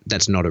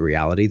 That's not a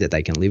reality that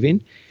they can live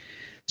in.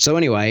 So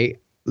anyway,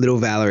 little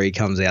Valerie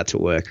comes out to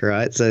work,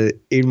 right? So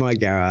in my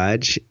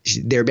garage,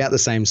 they're about the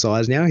same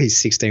size now. He's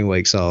 16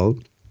 weeks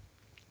old.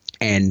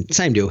 And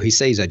same deal, he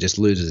sees her, just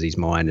loses his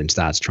mind and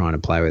starts trying to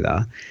play with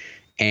her.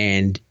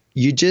 And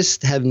you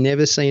just have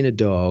never seen a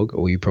dog,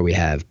 or you probably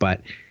have,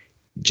 but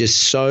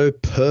just so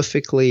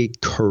perfectly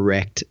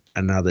correct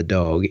another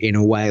dog in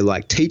a way,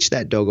 like teach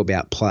that dog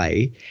about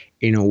play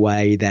in a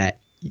way that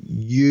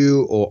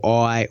you or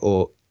I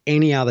or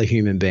any other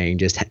human being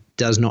just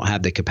does not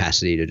have the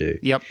capacity to do.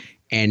 Yep.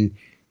 And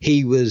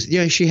he was,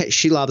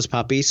 she loves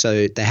puppies,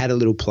 so they had a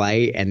little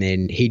play, and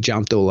then he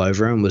jumped all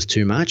over him, was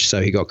too much,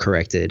 so he got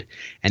corrected.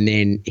 And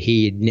then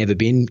he had never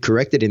been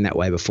corrected in that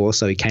way before,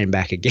 so he came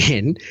back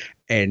again,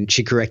 and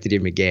she corrected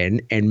him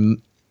again,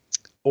 and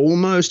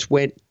almost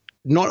went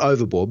not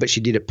overboard, but she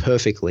did it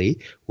perfectly,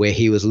 where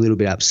he was a little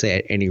bit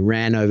upset, and he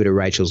ran over to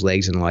Rachel's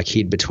legs and like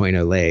hid between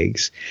her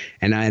legs,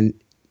 and then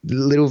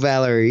little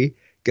Valerie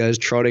goes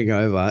trotting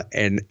over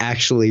and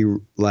actually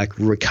like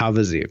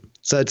recovers him.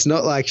 So it's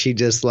not like she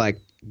just like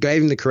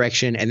gave him the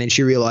correction and then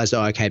she realized,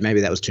 oh, okay,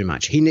 maybe that was too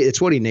much.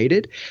 It's what he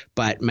needed,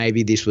 but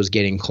maybe this was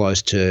getting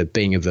close to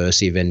being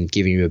aversive and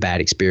giving him a bad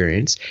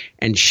experience.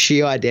 And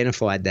she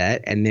identified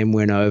that and then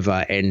went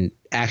over and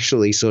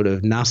actually sort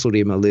of nuzzled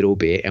him a little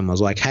bit and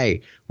was like,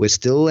 hey, we're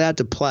still allowed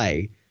to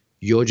play.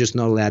 You're just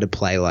not allowed to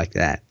play like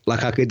that.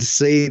 Like I could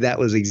see that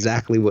was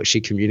exactly what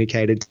she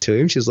communicated to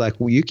him. She's like,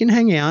 well, you can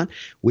hang out,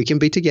 we can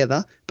be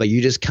together, but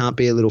you just can't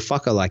be a little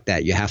fucker like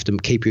that. You have to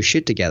keep your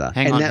shit together.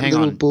 Hang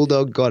on.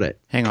 Bulldog got it.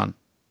 Hang on.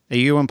 Are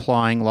you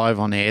implying live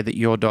on air that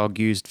your dog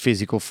used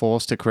physical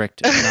force to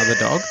correct another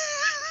dog?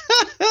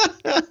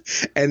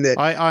 and that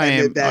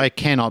I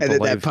cannot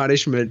believe that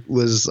punishment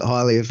was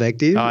highly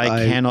effective.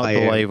 I cannot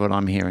believe what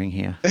I'm hearing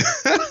here.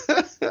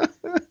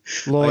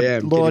 Lord,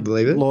 Can you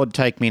believe it? Lord,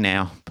 take me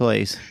now,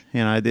 please.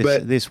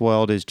 This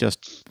world is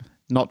just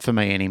not for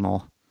me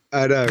anymore.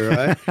 I know,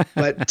 right?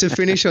 But to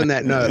finish on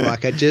that note,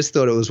 like I just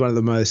thought it was one of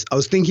the most. I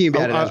was thinking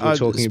about it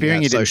as we were talking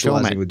about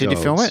socializing with dogs. Did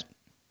you film it?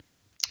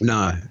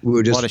 No, we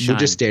were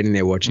just standing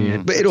there watching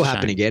it. But it'll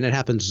happen again. It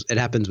happens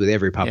with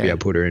every puppy I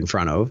put her in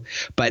front of.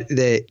 But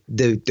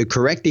the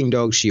correcting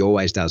dog, she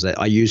always does it.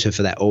 I use her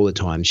for that all the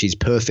time. She's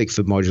perfect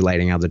for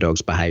modulating other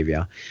dogs'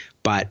 behavior.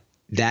 But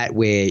that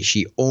where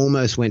she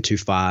almost went too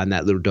far and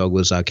that little dog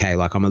was okay,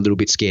 like I'm a little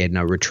bit scared and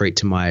I retreat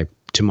to my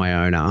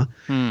owner.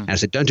 And I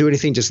said, don't do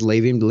anything, just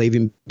leave him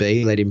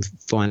be, let him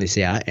find this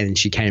out. And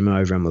she came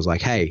over and was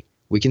like, hey,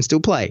 we can still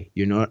play.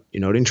 You're not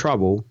in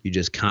trouble. You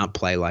just can't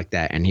play like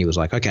that. And he was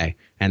like, okay.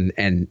 And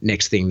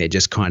next thing they're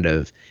just kind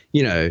of,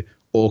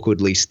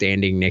 awkwardly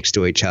standing next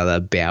to each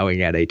other,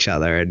 bowing at each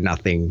other, and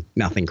nothing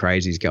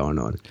crazy's going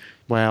on.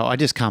 Wow, I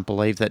just can't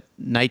believe that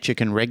nature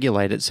can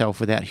regulate itself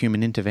without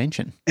human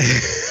intervention.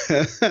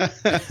 And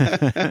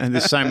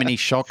there's so many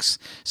shocks,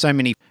 so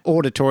many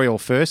auditorial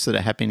firsts that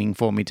are happening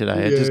for me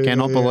today. I just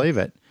cannot believe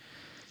it.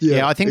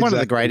 Yeah, I think one of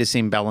the greatest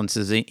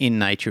imbalances in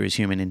nature is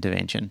human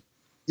intervention.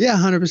 Yeah,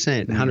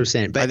 100%,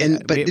 100%. But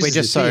we're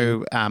just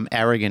so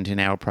arrogant in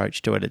our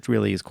approach to it. It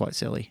really is quite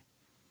silly.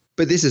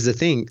 But this is the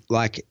thing,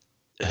 like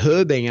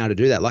her being able to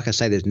do that, like I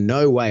say, there's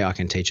no way I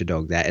can teach a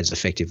dog that as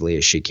effectively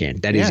as she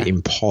can. That is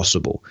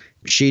impossible.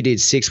 She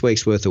did 6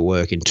 weeks worth of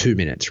work in 2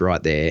 minutes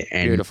right there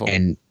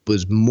and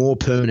was more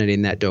permanent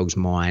in that dog's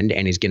mind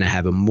and is going to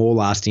have a more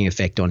lasting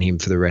effect on him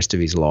for the rest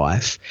of his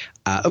life.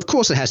 Of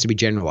course, it has to be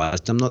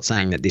generalized. I'm not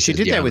saying that this is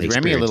the only experience. She did that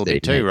with Remy a little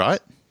bit too, right?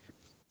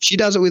 She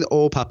does it with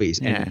all puppies.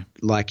 And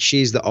like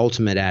she's the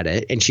ultimate at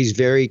it. And she's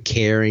very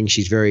caring.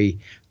 She's very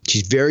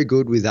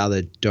good with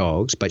other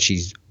dogs, but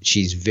she's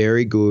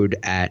very good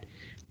at –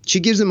 she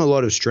gives them a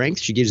lot of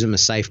strength. She gives them a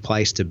safe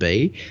place to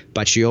be,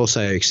 but she also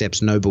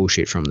accepts no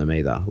bullshit from them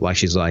either. Like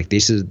she's like,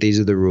 these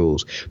are the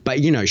rules. But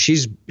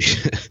she's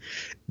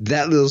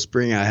that little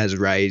Springer has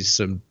raised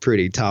some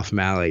pretty tough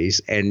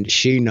mallies, and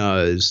she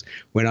knows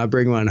when I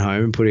bring one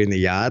home and put it in the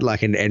yard,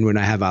 like, and when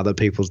I have other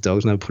people's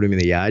dogs and I put them in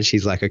the yard,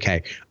 she's like,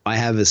 okay, I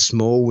have a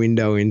small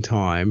window in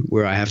time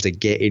where I have to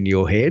get in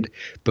your head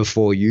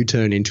before you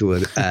turn into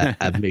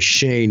a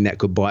machine that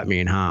could bite me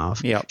in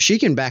half. Yep. She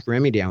can back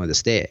Remy down with a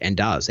stare and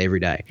does every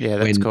day. Yeah,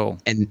 that's cool.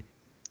 And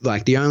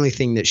like the only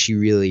thing that she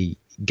really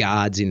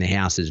guards in the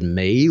house is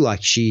me.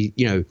 Like she,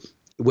 you know,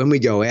 when we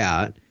go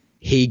out,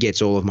 he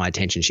gets all of my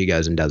attention. She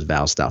goes and does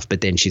Val stuff. But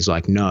then she's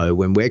like, no,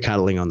 when we're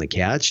cuddling on the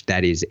couch,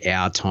 that is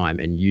our time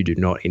and you do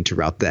not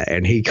interrupt that.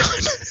 And he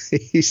kind of,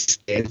 he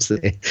stands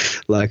there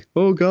like,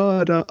 oh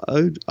God,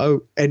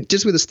 oh. And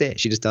just with a stare,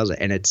 she just does it.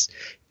 And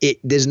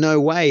there's no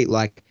way,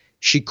 like,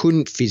 she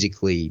couldn't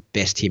physically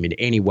best him in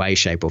any way,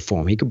 shape or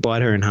form. He could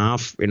bite her in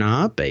half in a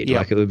heartbeat. Yep.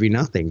 Like it would be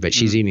nothing, but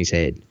she's in his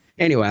head.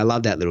 Anyway, I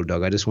love that little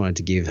dog. I just wanted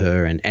to give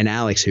her and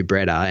Alex, who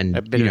bred her,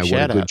 and you know,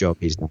 what a good job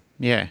he's done.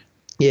 Yeah.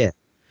 Yeah.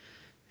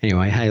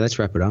 Anyway, hey, let's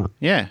wrap it up.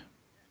 Yeah.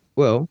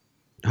 Well,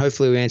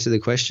 hopefully we answered the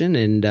question.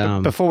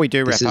 And before we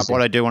do wrap up,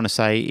 what I do want to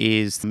say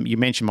is you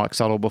mentioned Mike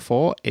Sottle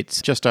before.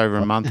 It's just over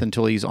a month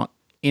until he's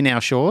in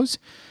our shores.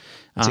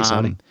 It's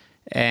exciting.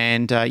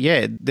 And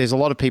there's a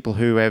lot of people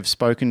who have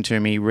spoken to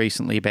me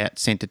recently about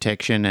scent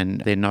detection and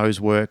their nose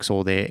works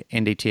or their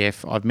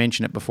NDTF. I've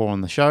mentioned it before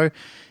on the show.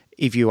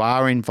 If you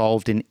are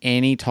involved in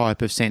any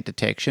type of scent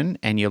detection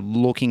and you're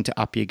looking to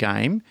up your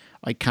game,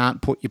 I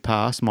can't put you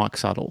past Mike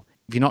Sottle.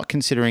 If you're not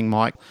considering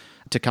Mike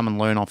to come and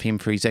learn off him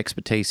for his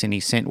expertise in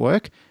his scent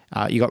work,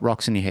 you got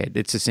rocks in your head.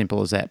 It's as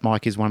simple as that.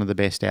 Mike is one of the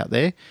best out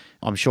there.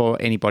 I'm sure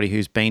anybody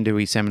who's been to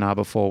his seminar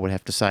before would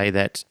have to say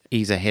that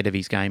he's ahead of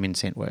his game in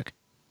scent work.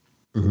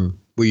 Mm-hmm.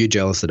 Were you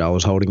jealous that I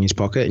was holding his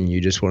pocket and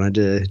you just wanted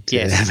to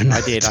yes, have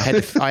I did.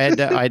 I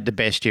had to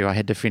best you. I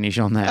had to finish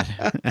on that.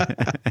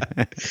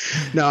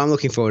 No, I'm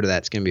looking forward to that.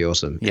 It's going to be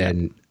awesome. Yeah.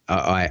 And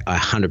I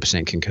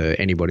 100% concur.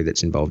 Anybody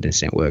that's involved in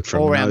scent work,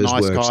 from all around nose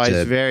nice works guys,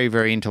 to, very,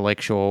 very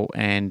intellectual,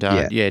 and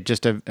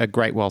just a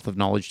great wealth of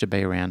knowledge to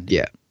be around.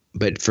 Yeah,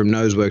 but from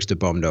nose works to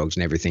bomb dogs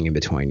and everything in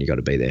between, you got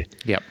to be there.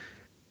 Yep.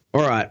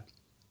 All right.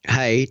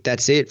 Hey,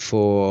 that's it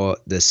for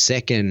the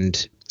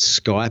second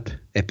Skype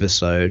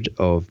episode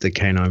of the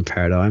Canine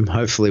Paradigm.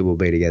 Hopefully we'll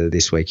be together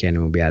this weekend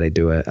and we'll be able to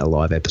do a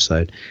live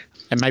episode.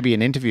 And maybe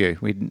an interview.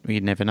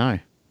 We'd never know.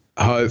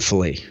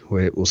 Hopefully.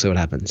 We'll see what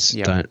happens.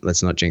 Yep.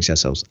 Let's not jinx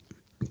ourselves.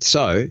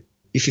 So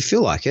if you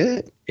feel like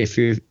it, if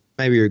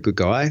maybe you're a good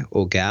guy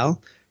or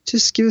gal,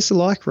 just give us a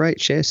like,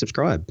 rate, share,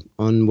 subscribe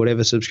on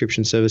whatever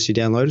subscription service you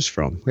download us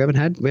from. We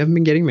haven't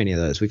been getting many of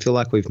those. We feel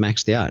like we've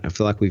maxed out. I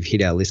feel like we've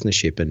hit our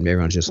listenership and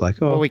everyone's just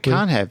like, oh. Well, we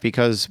can't have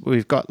because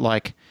we've got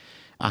like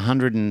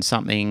 100 and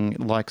something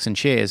likes and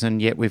shares,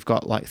 and yet we've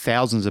got like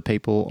thousands of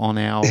people on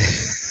our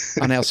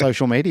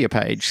social media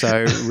page.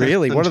 So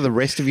really, what are the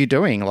rest of you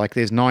doing? Like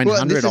there's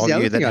 900 of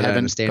you that haven't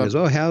understand as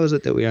well. How is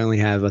it that we only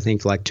have, I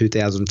think, like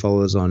 2,000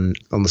 followers on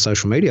the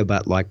social media,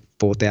 but like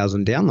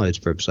 4,000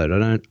 downloads per episode? I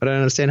don't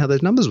understand how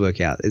those numbers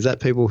work out. Is that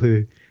people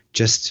who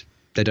just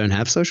they don't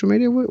have social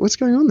media? What's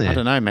going on there? I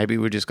don't know. Maybe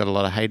we've just got a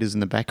lot of haters in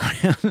the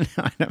background.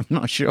 I'm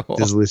not sure.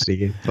 Just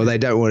listening. Or they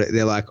don't want it.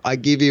 They're like, I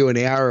give you an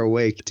hour a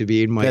week to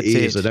be in my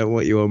ears. I don't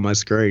want you on my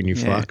screen, you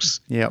fucks.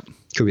 Yep.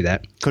 Could be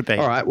that. Could be.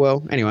 All right.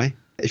 Well, anyway,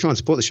 if you want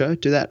to support the show,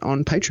 do that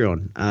on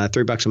Patreon.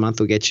 $3 a month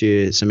will get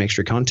you some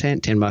extra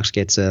content. $10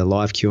 gets a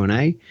live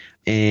Q&A.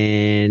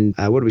 And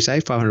what do we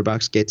say?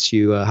 $500 gets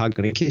you a hug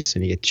and a kiss,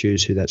 and you get to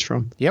choose who that's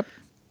from. Yep.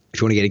 If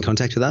you want to get in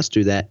contact with us,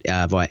 do that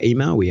via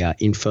email. We are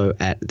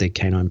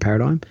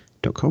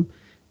info@thecanineparadigm.com.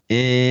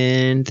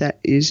 And that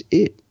is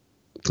it.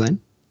 Glenn,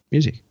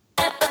 music.